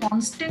have to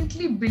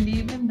constantly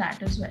believe in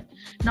that as well.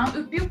 Now,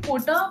 if you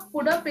put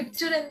a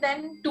picture and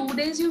then 2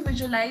 days you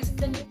visualize and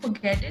then you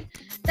forget it,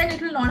 then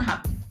it will not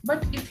happen.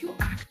 But if you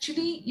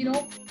actually,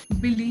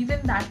 believe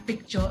in that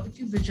picture, if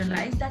you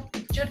visualize that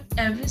picture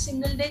every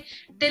single day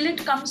till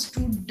it comes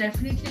true,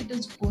 definitely it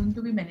is going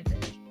to be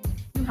manifested.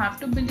 You have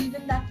to believe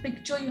in that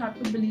picture. You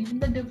have to believe in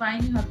the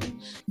divine. You have to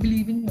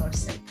believe in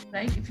yourself,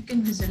 right? If you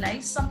can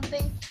visualize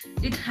something,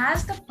 it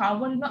has the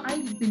power.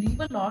 I believe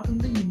a lot in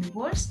the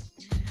universe,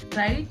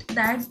 right?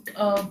 That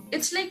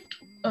it's like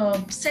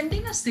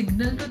sending a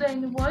signal to the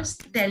universe,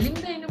 telling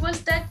the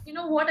universe that,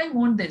 what, I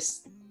want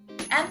this.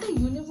 And the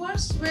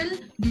universe will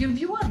give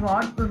you a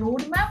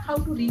roadmap how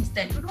to reach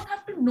that. You don't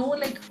have to know,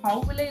 like,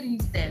 how will I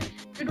reach there?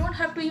 You don't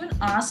have to even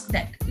ask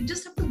that. You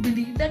just have to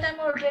believe that I'm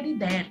already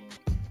there.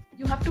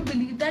 You have to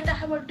believe that I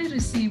have already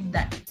received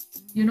that.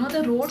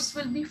 The roads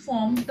will be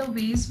formed, the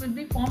ways will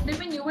be formed.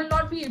 Even you will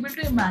not be able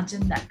to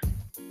imagine that,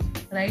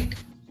 right?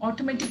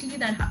 Automatically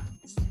that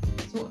happens.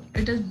 So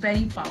it is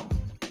very powerful.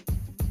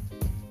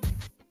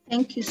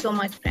 Thank you so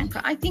much,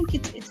 Priyanka. I think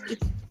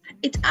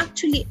it's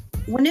actually,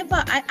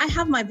 whenever I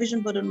have my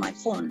vision board on my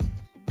phone,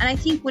 and I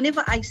think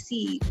whenever I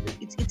see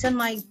it's on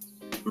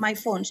my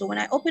phone. So when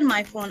I open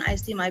my phone, I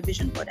see my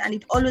vision board, and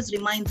it always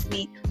reminds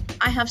me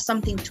I have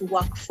something to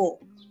work for.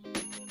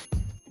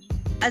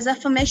 As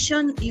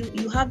affirmation,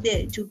 you have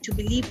to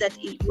believe that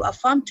you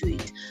affirm to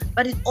it,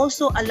 but it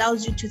also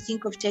allows you to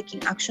think of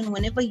taking action.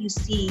 Whenever you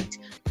see it,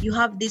 you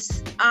have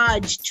this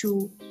urge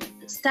to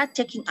start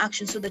taking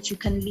action so that you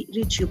can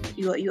reach your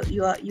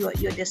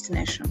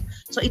destination.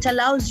 So it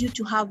allows you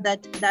to have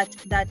that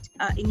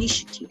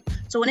initiative.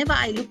 So whenever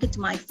I look at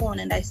my phone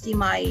and I see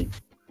my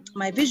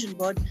vision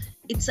board,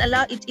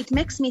 it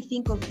makes me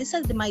think of, these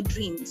are my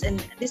dreams, and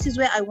this is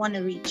where I want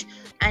to reach,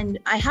 and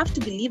I have to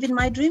believe in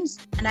my dreams,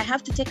 and I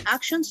have to take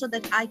action so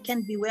that I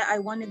can be where I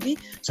want to be.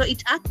 So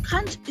it's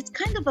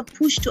kind of a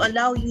push to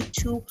allow you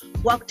to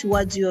work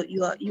towards your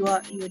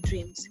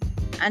dreams.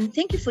 And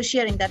thank you for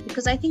sharing that,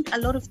 because I think a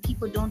lot of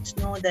people don't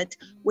know that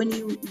when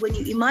you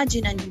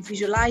imagine and you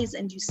visualize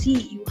and you see,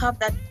 you have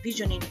that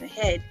vision in your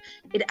head,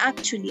 it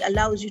actually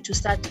allows you to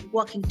start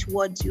working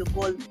towards your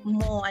goal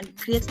more and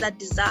creates that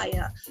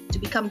desire to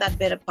become that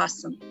better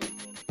person.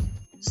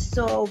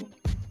 So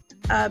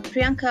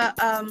Priyanka,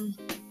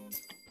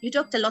 you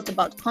talked a lot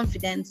about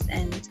confidence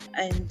and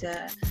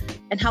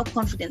how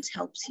confidence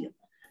helps you.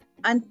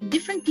 And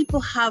different people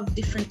have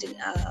different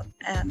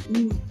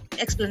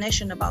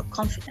explanation about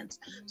confidence.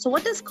 So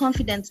what does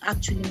confidence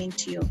actually mean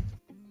to you?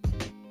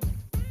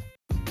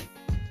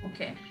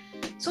 Okay.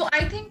 So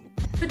I think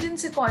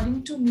confidence,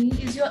 according to me,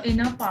 is your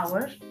inner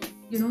power.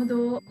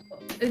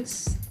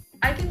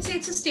 I can say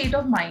it's a state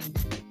of mind,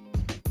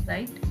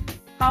 right?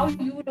 How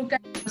you look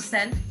at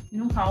yourself,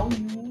 how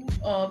you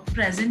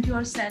present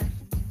yourself,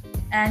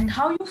 and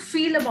how you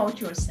feel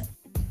about yourself.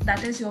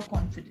 That is your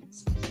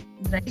confidence,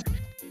 right?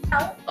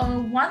 Now,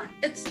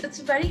 it's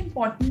a very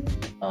important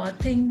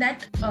thing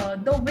that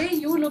the way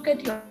you look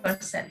at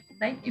yourself,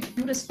 right? If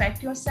you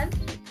respect yourself,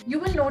 you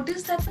will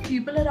notice that the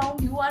people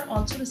around you are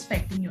also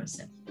respecting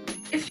yourself.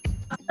 If you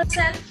love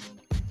yourself,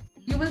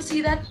 you will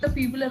see that the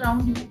people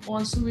around you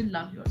also will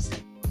love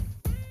yourself.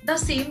 The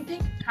same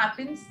thing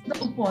happens the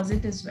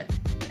opposite as well.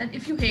 That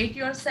if you hate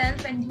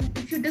yourself and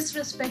if you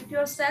disrespect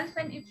yourself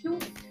and if you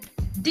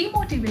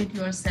demotivate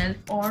yourself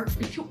or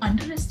if you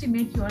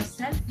underestimate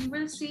yourself, you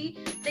will see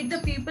like the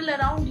people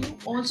around you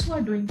also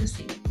are doing the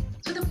same.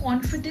 So the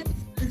confidence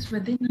is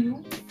within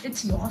you.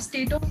 It's your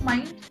state of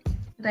mind,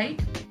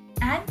 right?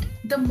 And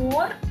the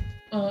more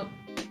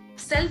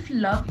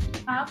self-love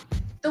you have,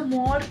 the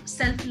more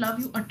self-love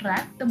you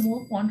attract, the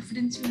more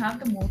confidence you have,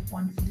 the more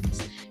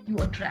confidence you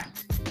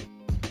attract.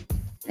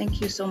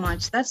 Thank you so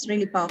much. That's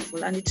really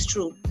powerful, and it's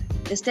true.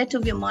 The state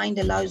of your mind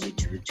allows you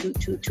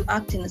to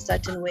act in a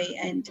certain way,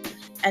 and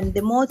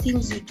the more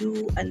things you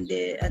do, and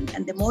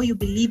the more you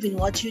believe in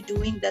what you're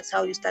doing, that's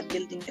how you start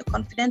building your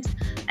confidence.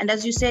 And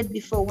as you said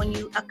before, when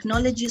you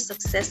acknowledge your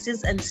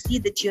successes and see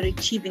that you're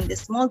achieving the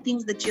small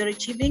things that you're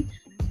achieving,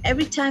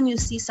 every time you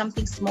see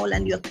something small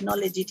and you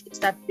acknowledge it, it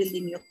starts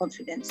building your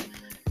confidence.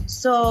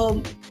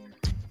 So,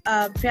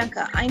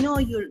 Priyanka, I know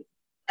you,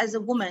 as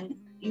a woman,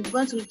 you've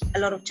gone through a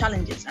lot of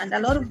challenges, and a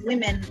lot of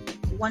women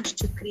want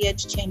to create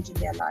change in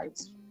their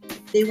lives.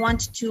 They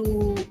want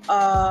to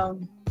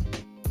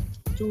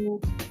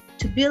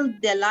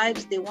build their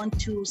lives. They want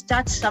to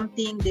start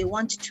something. They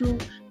want to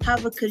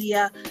have a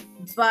career,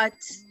 but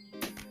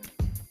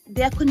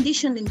they are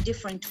conditioned in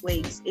different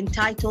ways, in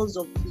titles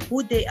of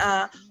who they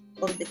are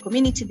or the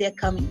community they're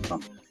coming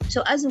from.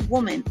 So as a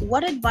woman,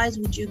 what advice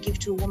would you give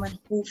to a woman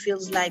who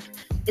feels like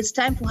it's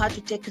time for her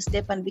to take a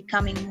step and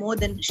becoming more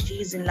than she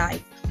is in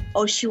life,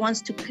 or she wants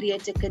to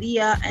create a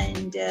career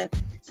and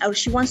or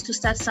she wants to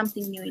start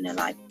something new in her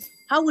life?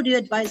 How would you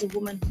advise a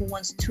woman who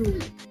wants to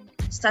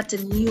start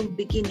a new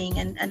beginning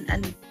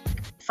and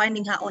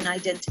finding her own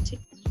identity?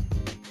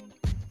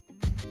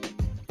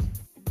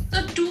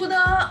 So to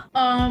the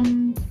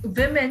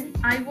women,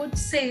 I would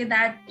say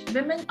that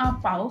women are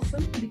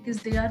powerful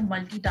because they are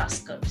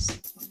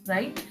multitaskers,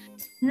 right?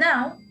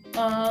 Now,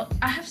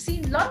 I have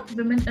seen a lot of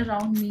women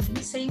around me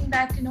saying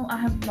that, I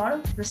have a lot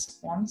of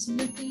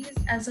responsibilities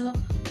as a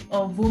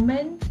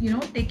woman,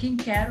 taking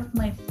care of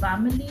my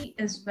family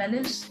as well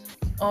as,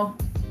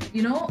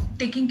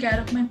 taking care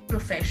of my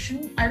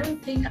profession. I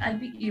don't think I'll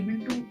be able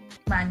to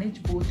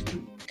manage both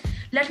too.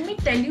 Let me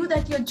tell you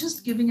that you're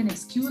just giving an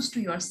excuse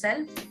to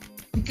yourself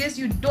because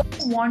you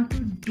don't want to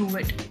do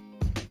it,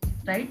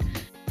 right?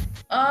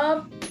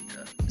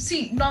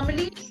 See,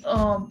 normally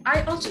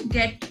I also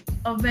get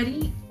a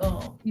very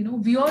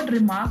weird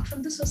remark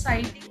from the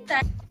society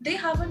that they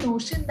have a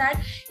notion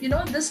that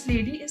this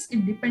lady is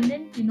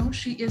independent,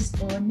 she is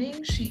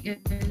earning, she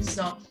is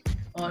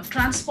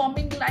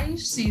transforming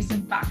lives, she is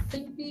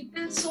impacting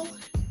people, so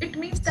it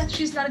means that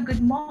she's not a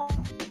good mom.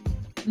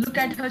 Look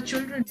at her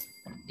children,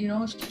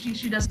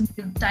 she doesn't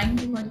give time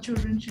to her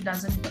children, she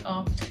doesn't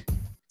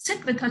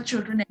sit with her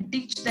children and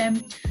teach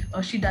them,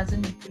 she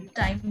doesn't give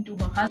time to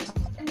her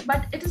husband.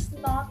 But it is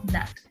not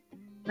that,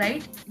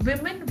 right?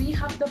 Women, we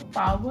have the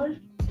power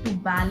to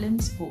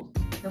balance both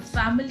the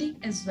family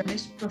as well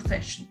as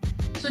profession.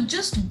 So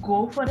just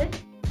go for it.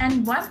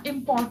 And one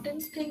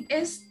important thing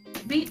is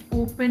be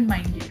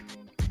open-minded,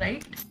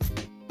 right?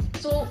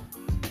 So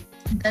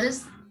there are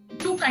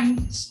two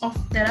kinds of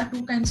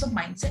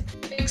mindset: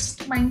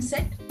 fixed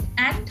mindset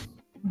and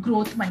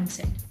growth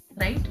mindset,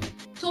 right?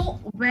 So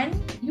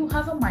when you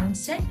have a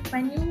mindset,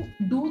 when you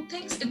do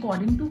things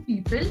according to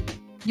people,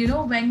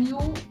 when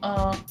you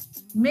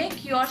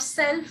make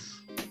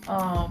yourself,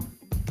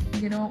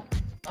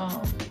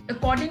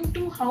 according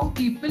to how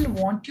people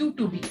want you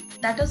to be,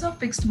 that is a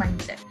fixed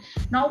mindset.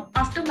 Now,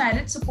 after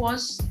marriage,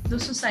 suppose the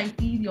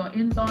society, your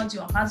in-laws,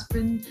 your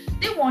husband,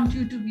 they want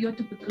you to be a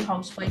typical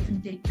housewife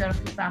and take care of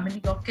your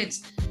family, your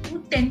kids.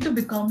 You tend to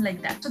become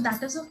like that. So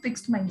that is a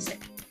fixed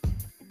mindset.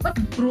 But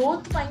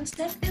growth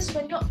mindset is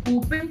when you're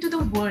open to the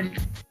world,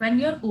 when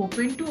you're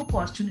open to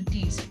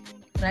opportunities,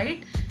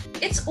 right?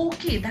 It's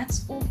okay.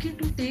 That's okay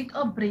to take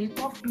a break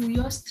of 2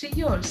 years, 3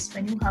 years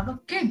when you have a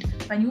kid,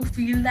 when you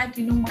feel that,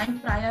 my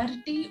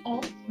priority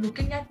of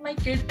looking at my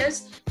kid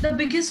is the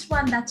biggest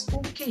one. That's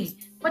okay.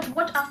 But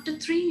what after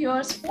 3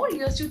 years, 4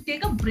 years, you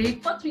take a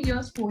break for 3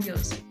 years, 4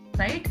 years,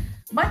 right?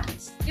 But,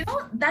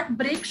 that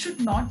break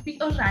should not be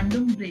a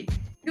random break.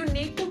 You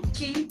need to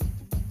keep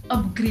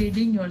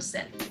upgrading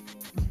yourself,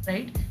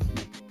 right?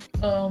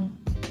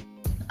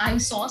 I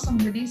saw some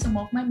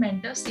of my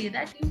mentors say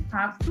that you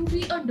have to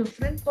be a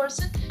different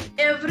person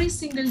every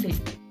single day.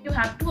 You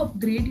have to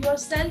upgrade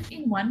yourself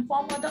in one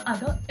form or the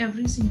other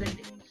every single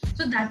day.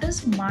 So that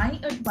is my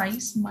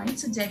advice, my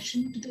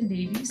suggestion to the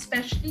ladies,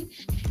 especially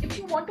if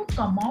you want to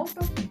come out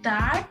of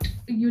that,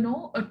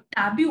 a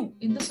taboo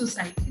in the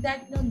society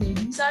that,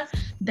 ladies are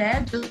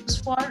there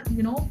just for,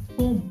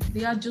 home.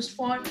 They are just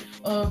for,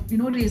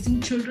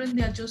 raising children.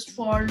 They are just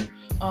for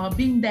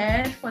being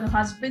there for the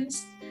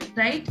husbands,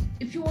 right?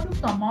 If you want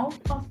to come out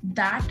of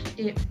that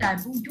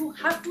taboo, you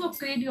have to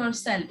upgrade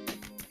yourself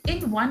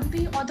in one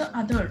way or the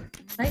other,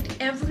 right?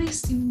 Every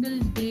single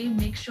day,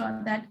 make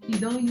sure that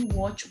either you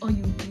watch a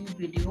YouTube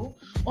video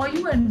or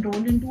you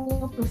enroll into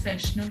a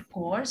professional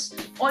course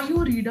or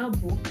you read a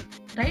book,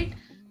 right?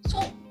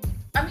 So,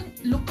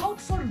 look out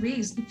for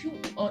ways. If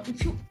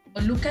you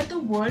look at the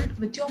world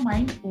with your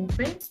mind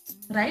open,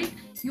 right,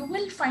 you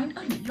will find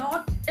a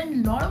lot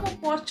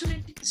of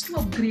opportunities to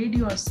upgrade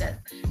yourself,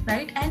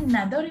 right? And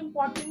another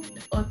important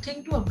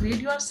thing to upgrade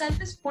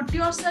yourself is put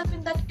yourself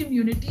in that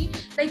community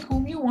like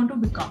whom you want to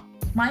become.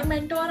 My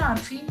mentor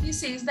Arfin, he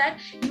says that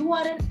you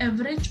are an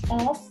average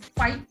of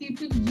 5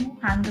 people you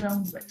hang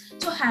around with.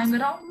 So hang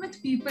around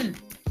with people,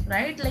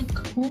 right? Like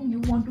whom you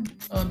want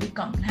to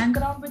become. Hang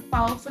around with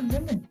powerful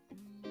women,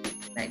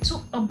 right?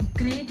 So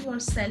upgrade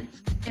yourself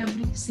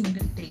every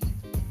single day.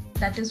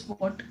 That is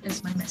what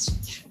is my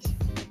message.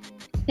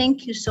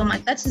 Thank you so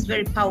much. That is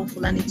very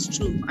powerful, and it's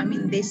true. I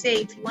mean, they say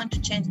if you want to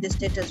change the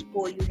status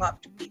quo, you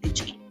have to be the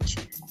change.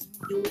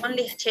 You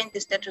only change the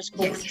status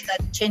quo when you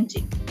start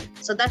changing.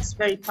 So that's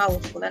very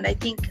powerful. And I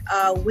think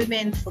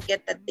women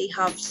forget that they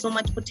have so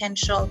much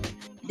potential.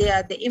 They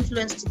are the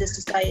influence to the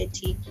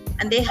society,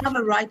 and they have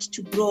a right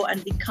to grow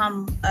and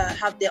become,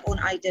 have their own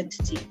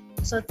identity.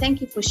 So thank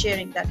you for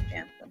sharing that,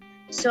 Priyanka.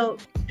 So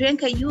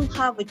Priyanka, you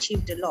have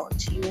achieved a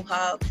lot. You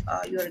have,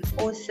 you're an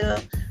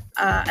author.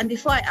 And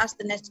before I ask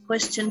the next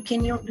question,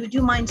 would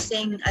you mind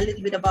saying a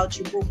little bit about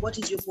your book? What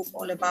is your book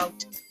all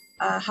about?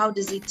 How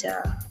does it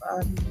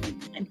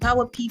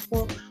empower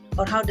people,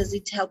 or how does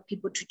it help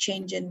people to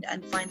change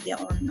and find their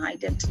own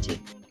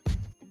identity?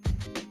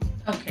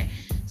 Okay.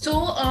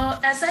 So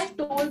as I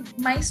told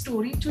my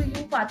story to you,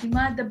 Fatima,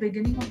 at the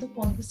beginning of the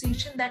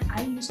conversation, that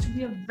I used to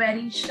be a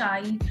very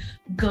shy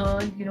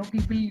girl. You know,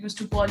 people used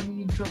to call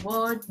me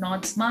introvert,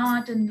 not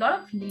smart, and a lot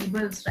of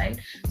labels, right?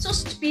 So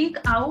speak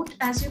out,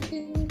 as you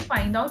can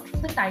find out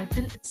from the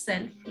title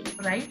itself,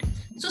 right?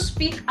 So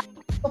speak out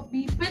for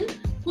people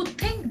who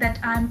think that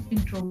I'm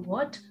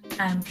introvert,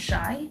 I'm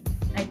shy,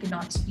 I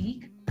cannot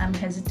speak, I'm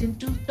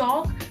hesitant to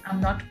talk, I'm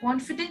not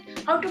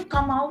confident. How to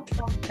come out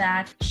of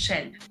that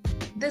shell?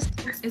 This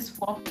book is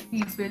for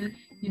people,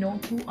 you know,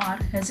 who are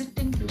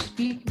hesitant to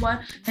speak, who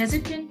are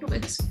hesitant to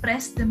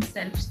express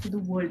themselves to the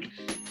world.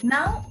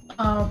 Now,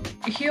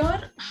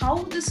 here,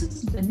 how this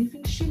is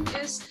beneficial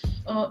is,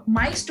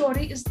 my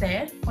story is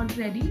there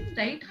already,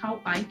 right? How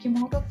I came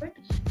out of it.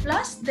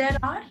 Plus, there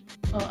are,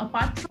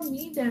 apart from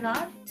me, there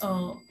are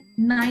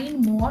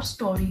 9 more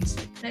stories,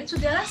 right? So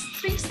there are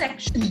 3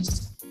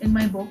 sections in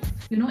my book.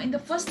 You know, in the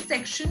first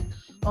section,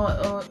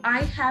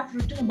 I have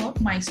written about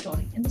my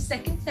story. And the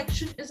second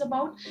section is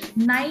about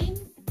 9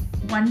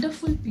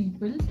 wonderful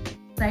people,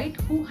 right,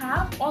 who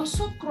have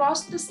also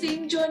crossed the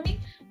same journey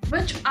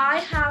which I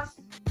have,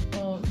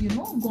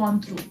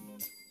 gone through,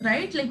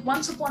 right? Like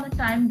once upon a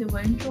time, they were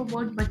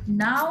introvert, but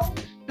now,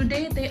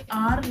 today, they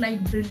are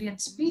like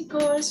brilliant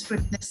speakers,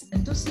 fitness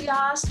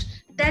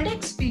enthusiasts,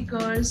 TEDx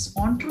speakers,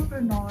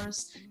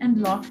 entrepreneurs, and a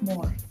lot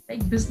more,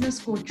 like business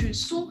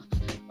coaches. So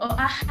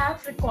I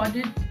have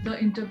recorded the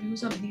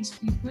interviews of these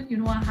people. You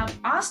know, I have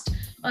asked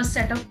a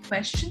set of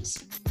questions,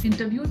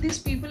 interviewed these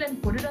people,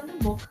 and put it on the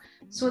book,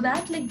 so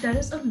that like there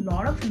is a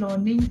lot of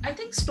learning. I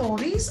think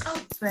stories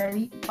are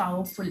very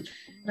powerful,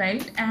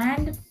 right?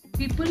 And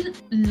people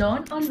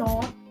learn a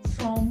lot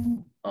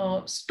from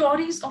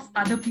stories of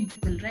other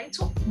people, right?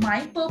 So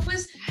my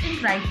purpose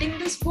in writing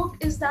this book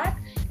is that,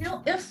 you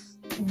know, if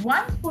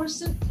one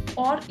person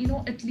or, you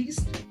know, at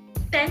least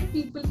 10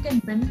 people can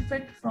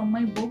benefit from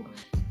my book,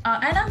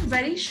 and I'm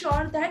very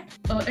sure that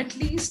at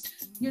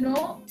least, you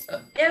know,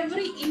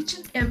 each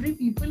and every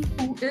people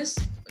who is,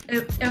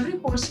 every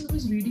person who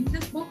is reading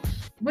this book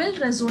will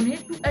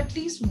resonate to at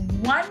least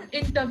one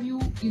interview,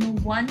 you know,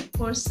 one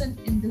person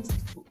in this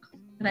book,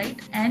 right?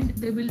 And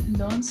they will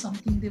learn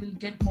something, they will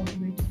get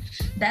motivated.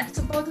 That's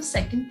about the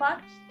second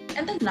part.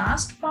 And the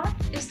last part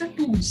is the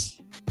tools,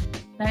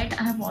 right?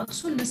 I have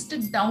also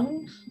listed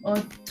down 2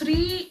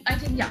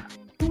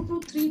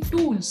 to 3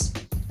 tools,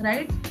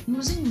 right?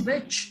 Using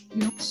which,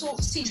 you know, so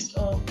see,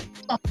 out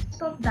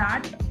of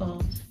that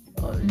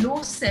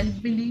low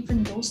self-belief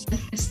and low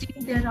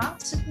self-esteem, there are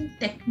certain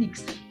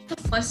techniques. The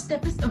first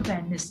step is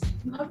awareness.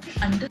 You have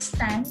to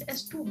understand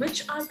as to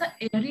which are the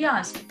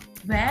areas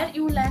where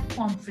you lack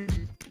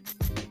confidence,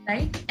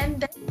 right? And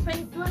then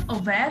when you are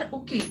aware,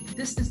 okay,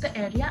 this is the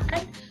area,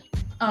 and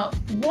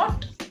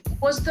what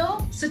was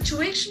the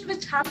situation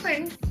which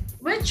happened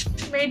which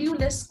made you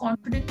less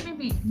confident?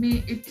 It may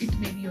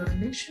be your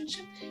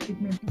relationship, it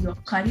may be your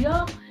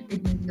career,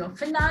 it may be your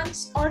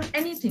finance, or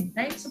anything,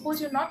 right? Suppose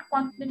you're not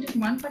confident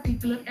in one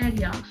particular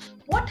area.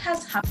 What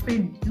has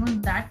happened, you know,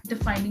 that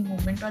defining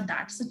moment or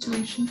that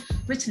situation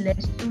which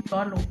led to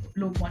your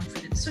low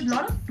confidence? So a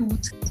lot of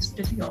tools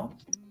listed here,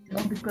 you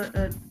know,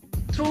 because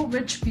through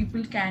which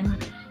people can,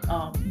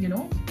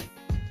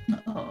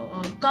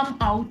 come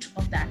out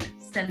of that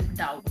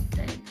self-doubt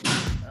and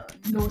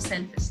low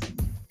self-esteem.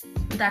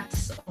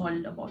 That's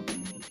all about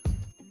me.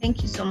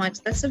 Thank you so much.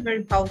 That's a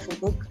very powerful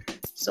book.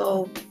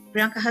 So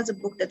Priyanka has a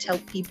book that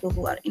helps people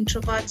who are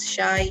introverts,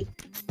 shy,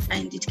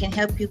 and it can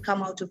help you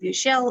come out of your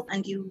shell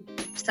and you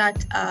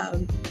start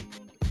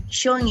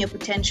showing your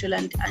potential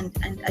and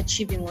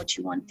achieving what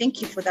you want.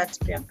 Thank you for that,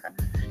 Priyanka.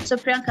 So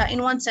Priyanka,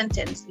 in one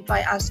sentence, if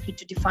I ask you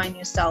to define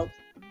yourself,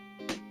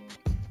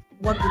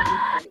 what would you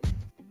say?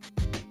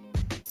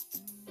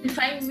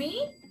 Define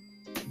me?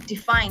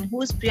 Define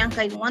who's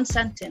Priyanka in one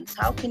sentence.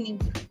 How can you,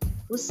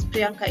 who's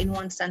Priyanka in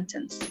one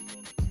sentence?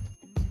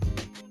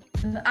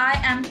 I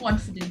am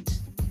confident.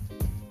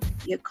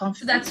 You're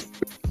confident. That's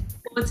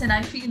words, and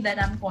I feel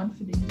that I'm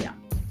confident, yeah.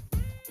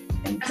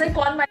 As I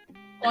call myself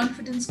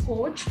confidence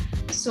coach.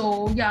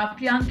 So yeah,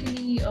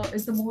 Priyankini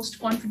is the most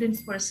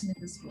confident person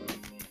in this world.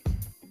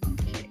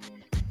 Okay.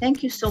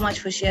 Thank you so much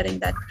for sharing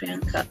that,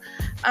 Priyanka.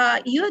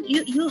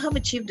 You have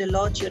achieved a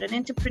lot. You're an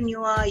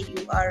entrepreneur,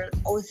 you are an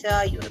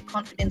author, you're a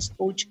confidence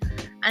coach.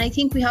 And I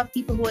think we have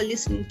people who are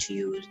listening to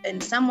you,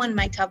 and someone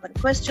might have a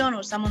question,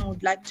 or someone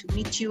would like to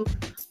meet you,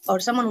 or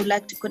someone would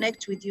like to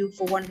connect with you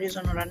for one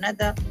reason or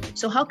another.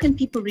 So how can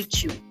people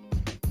reach you?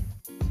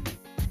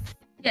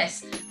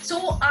 Yes,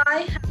 so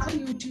I have a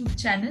YouTube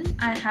channel.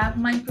 I have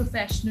my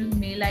professional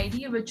mail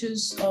ID, which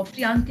is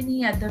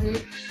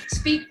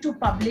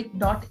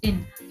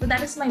priyankini@speaktopublic.in. So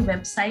that is my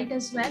website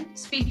as well,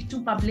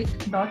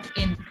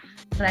 speaktopublic.in,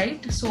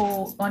 right?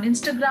 So on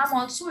Instagram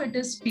also it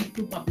is Speak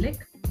to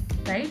Public,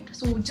 right?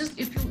 So just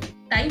if you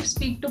type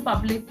Speak to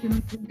Public,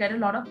 you get a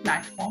lot of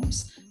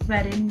platforms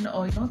wherein,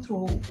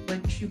 through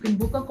which you can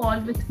book a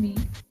call with me,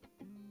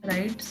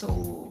 right?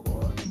 So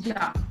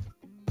yeah.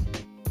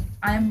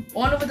 I am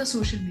all over the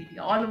social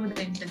media, all over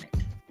the internet.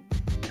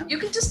 You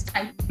can just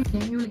type my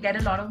name, you will get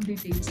a lot of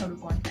details how to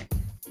contact.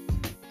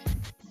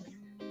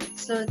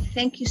 So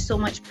thank you so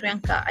much,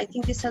 Priyanka. I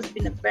think this has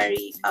been a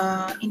very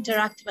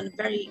interactive and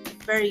very,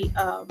 very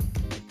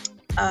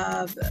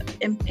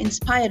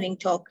inspiring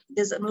talk.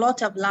 There's a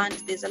lot I've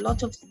learned. There's a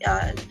lot of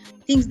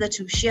things that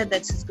you've shared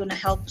that is going to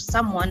help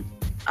someone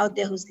out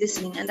there who's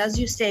listening. And as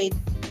you said,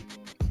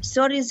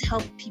 stories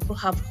help people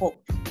have hope.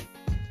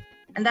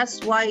 And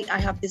that's why I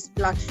have this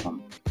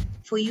platform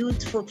for you,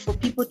 for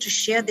people to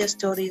share their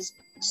stories,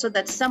 so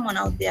that someone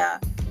out there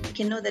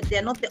can know that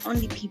they're not the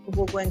only people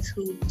who are going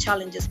through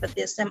challenges, but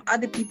there's some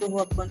other people who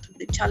have gone through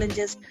the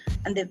challenges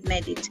and they've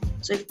made it.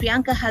 So if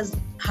Priyanka has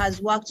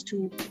worked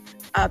to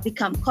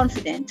become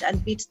confident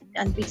and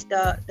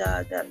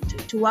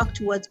to work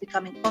towards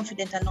becoming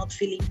confident and not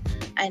feeling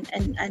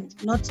and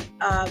not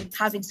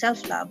having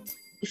self-love,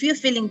 if you're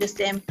feeling the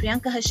same,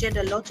 Priyanka has shared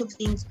a lot of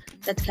things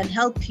that can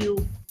help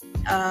you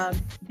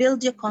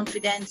build your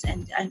confidence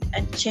and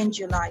change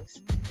your life.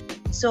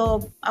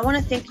 So I want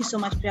to thank you so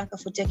much, Priyanka,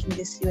 for taking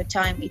your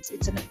time. It's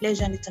a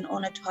pleasure and it's an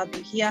honor to have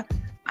you here.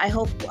 I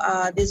hope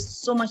there's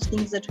so much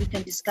things that we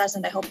can discuss,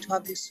 and I hope to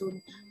have you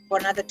soon for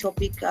another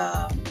topic.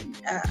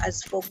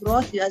 As for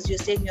growth, as you're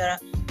saying, you're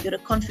a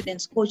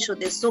confidence coach, so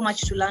there's so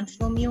much to learn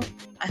from you.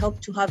 I hope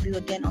to have you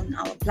again on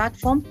our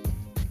platform.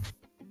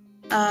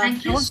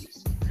 Thank you.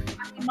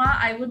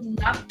 I would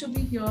love to be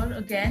here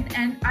again,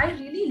 and I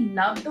really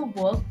love the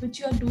work which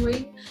you are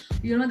doing.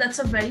 That's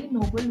a very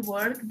noble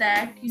work,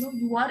 that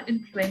you are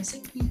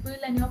influencing people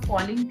and you're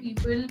calling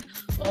people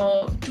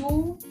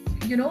to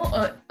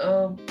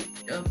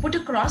put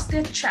across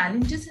their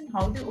challenges and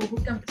how they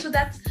overcome. So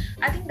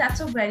I think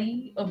that's a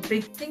very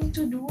big thing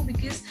to do,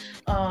 because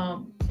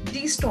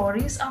these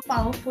stories are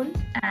powerful,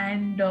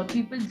 and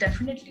people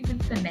definitely will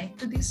connect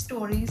to these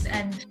stories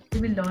and they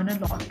will learn a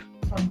lot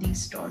from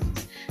these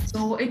stories.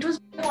 So it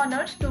was an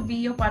honor to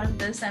be a part of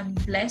this. I'm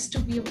blessed to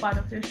be a part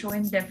of your show,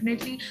 and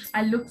definitely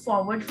I look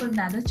forward for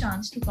another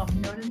chance to come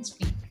here and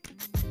speak.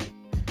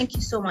 Thank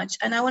you so much.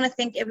 And I want to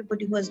thank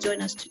everybody who has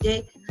joined us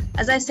today.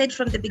 As I said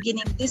from the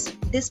beginning,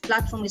 this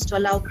platform is to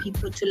allow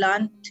people to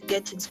learn, to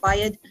get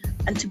inspired,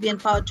 and to be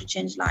empowered to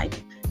change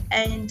life.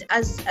 And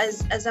as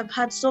I've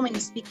had so many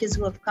speakers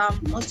who have come,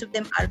 most of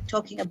them are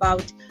talking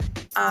about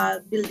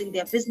building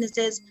their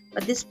businesses,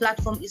 but this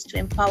platform is to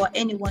empower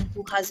anyone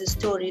who has a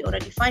story or a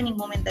defining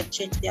moment that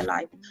changed their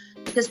life.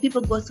 Because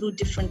people go through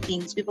different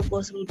things. People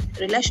go through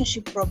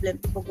relationship problems,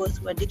 people go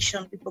through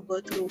addiction, people go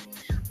through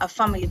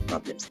family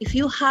problems. If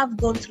you have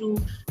gone through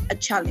a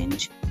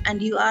challenge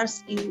and you are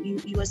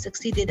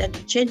succeeded and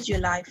you changed your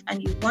life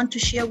and you want to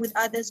share with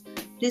others,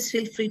 please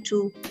feel free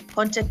to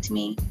contact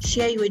me,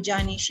 share your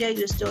journey, share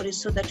your stories,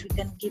 so that we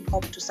can give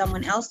hope to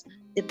someone else.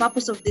 The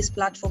purpose of this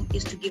platform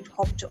is to give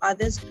hope to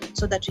others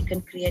so that we can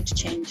create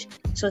change.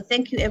 So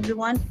thank you,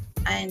 everyone.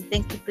 And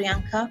thank you,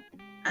 Priyanka.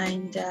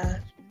 And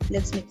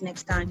let's meet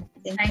next time.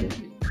 Thank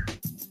you.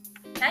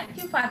 Thank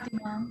you,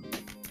 Fatima.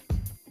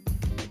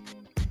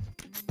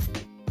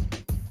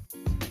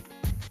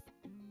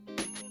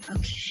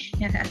 Okay.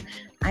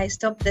 I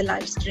stopped the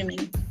live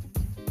streaming.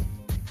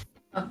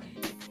 Okay.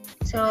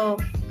 So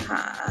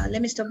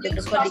let me stop the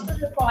recording. Stop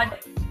the recording.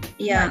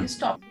 Yeah. You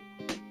stop.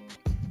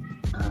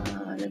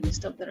 Let me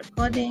stop the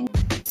recording.